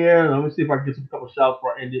people are here. Let me see if I can get some couple shouts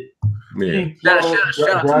before I end it. Shout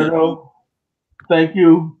out thank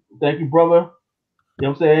you, brother. You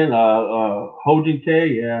know what I'm saying? Hojin K,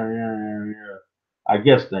 yeah. I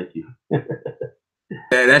guess thank you.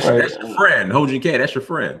 That's your friend, Hojin K. That's your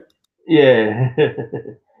friend. Yeah.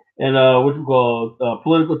 And what you call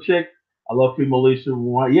political chick? I love female Alicia.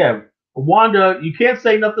 Yeah, Rwanda. You can't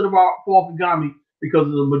say nothing about Paul Kagame because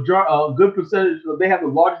the good percentage. They have the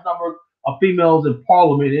largest number of females in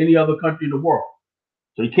parliament in any other country in the world.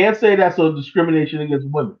 So you can't say that's a discrimination against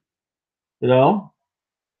women. You know,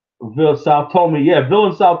 Sao Tome. Yeah, Ville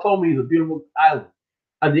and Sao Tome is a beautiful island.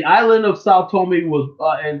 The island of Sao Tome was,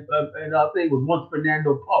 and I think was once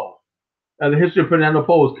Fernando Po. The history of Fernando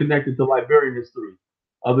Po is connected to Liberian history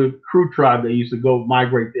of the Kru tribe that used to go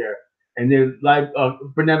migrate there. And then,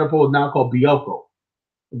 Fernando Po is now called Bioko.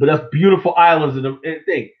 But that's beautiful islands and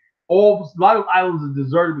thing. A lot of islands are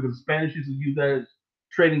deserted because the Spanish used to use that as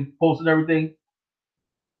trading posts and everything.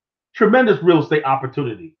 Tremendous real estate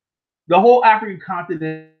opportunity. The whole African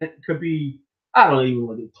continent could be, I don't even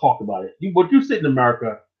want to talk about it. But you sit in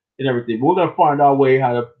America and everything, but we're going to find our way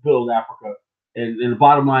how to build Africa. And the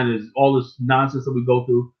bottom line is all this nonsense that we go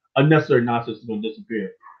through, unnecessary nonsense is going to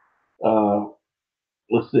disappear.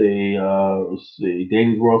 Let's see.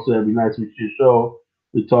 Danny's World said it'd be nice to see your show.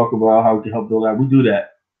 We talk about how we can help build that. We do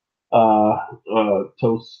that.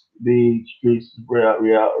 Toast Beach, Streets,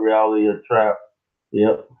 Reality, or Trap.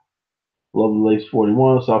 Yep. Love the Lace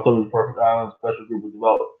 41. South Tome is a perfect island. Special group of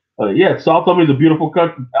developed. Yeah, South Tome is a beautiful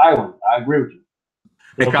country island. I agree with you.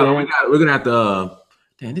 Hey, Colin, we're gonna have to.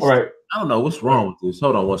 All right. I don't know what's wrong with this.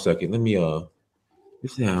 Hold on 1 second. Let me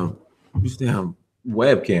this damn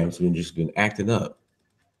webcams been acting up.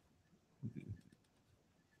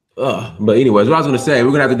 But anyways, what I was gonna say,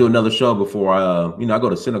 we're gonna have to do another show before I go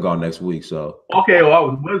to Senegal next week. So Okay,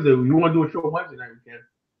 well, Wednesday. You want to do a show Wednesday night? We can.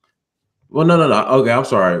 well, no. Okay, I'm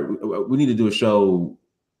sorry. We need to do a show.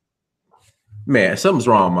 Man, something's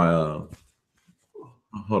wrong. My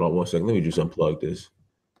hold on one second. Let me just unplug this.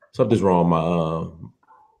 Something's wrong.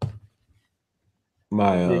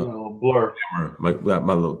 Blur.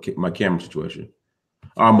 My camera situation.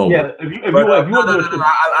 I'm over. Yeah, if you want to do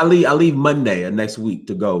I leave Monday of next week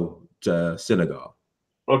to go to Senegal.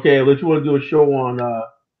 Okay, let you want to do a show on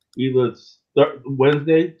either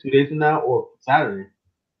Wednesday, 2 days from now, or Saturday.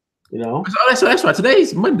 You know, that's right.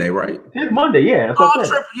 Today's Monday, right? It's Monday. Yeah. That's what I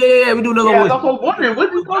said. Yeah. We do another. Yeah, that's what I'm wondering.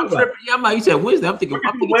 What you talking about? Yeah, you said Wednesday. I'm thinking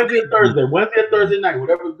Wednesday or Thursday. Wednesday or Thursday night,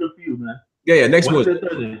 whatever's good for you, man. Yeah. Next Wednesday.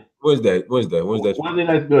 Thursday. Wednesday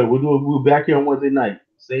night's good. We'll be back here on Wednesday night.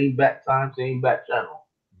 Same bat time, same bat channel.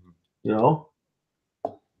 You know.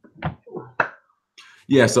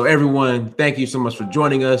 Yeah. So everyone, thank you so much for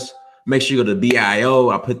joining us. Make sure you go to BIO.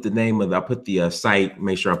 I put the site.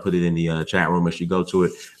 Make sure I put it in the chat room. Make sure you go to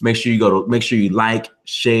it. Make sure you like,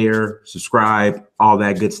 share, subscribe, all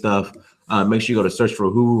that good stuff. Make sure you go to Search for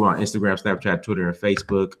Uhuru on Instagram, Snapchat, Twitter, and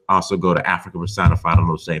Facebook. Also go to Africa Personified on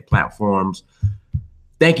those same platforms.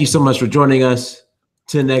 Thank you so much for joining us.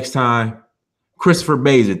 Till next time. Christopher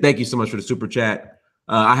Bazin, thank you so much for the super chat.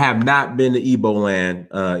 I have not been to Igbo land,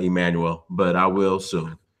 Emmanuel, but I will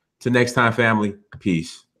soon. Till next time, family.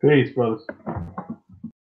 Peace. Peace, brothers.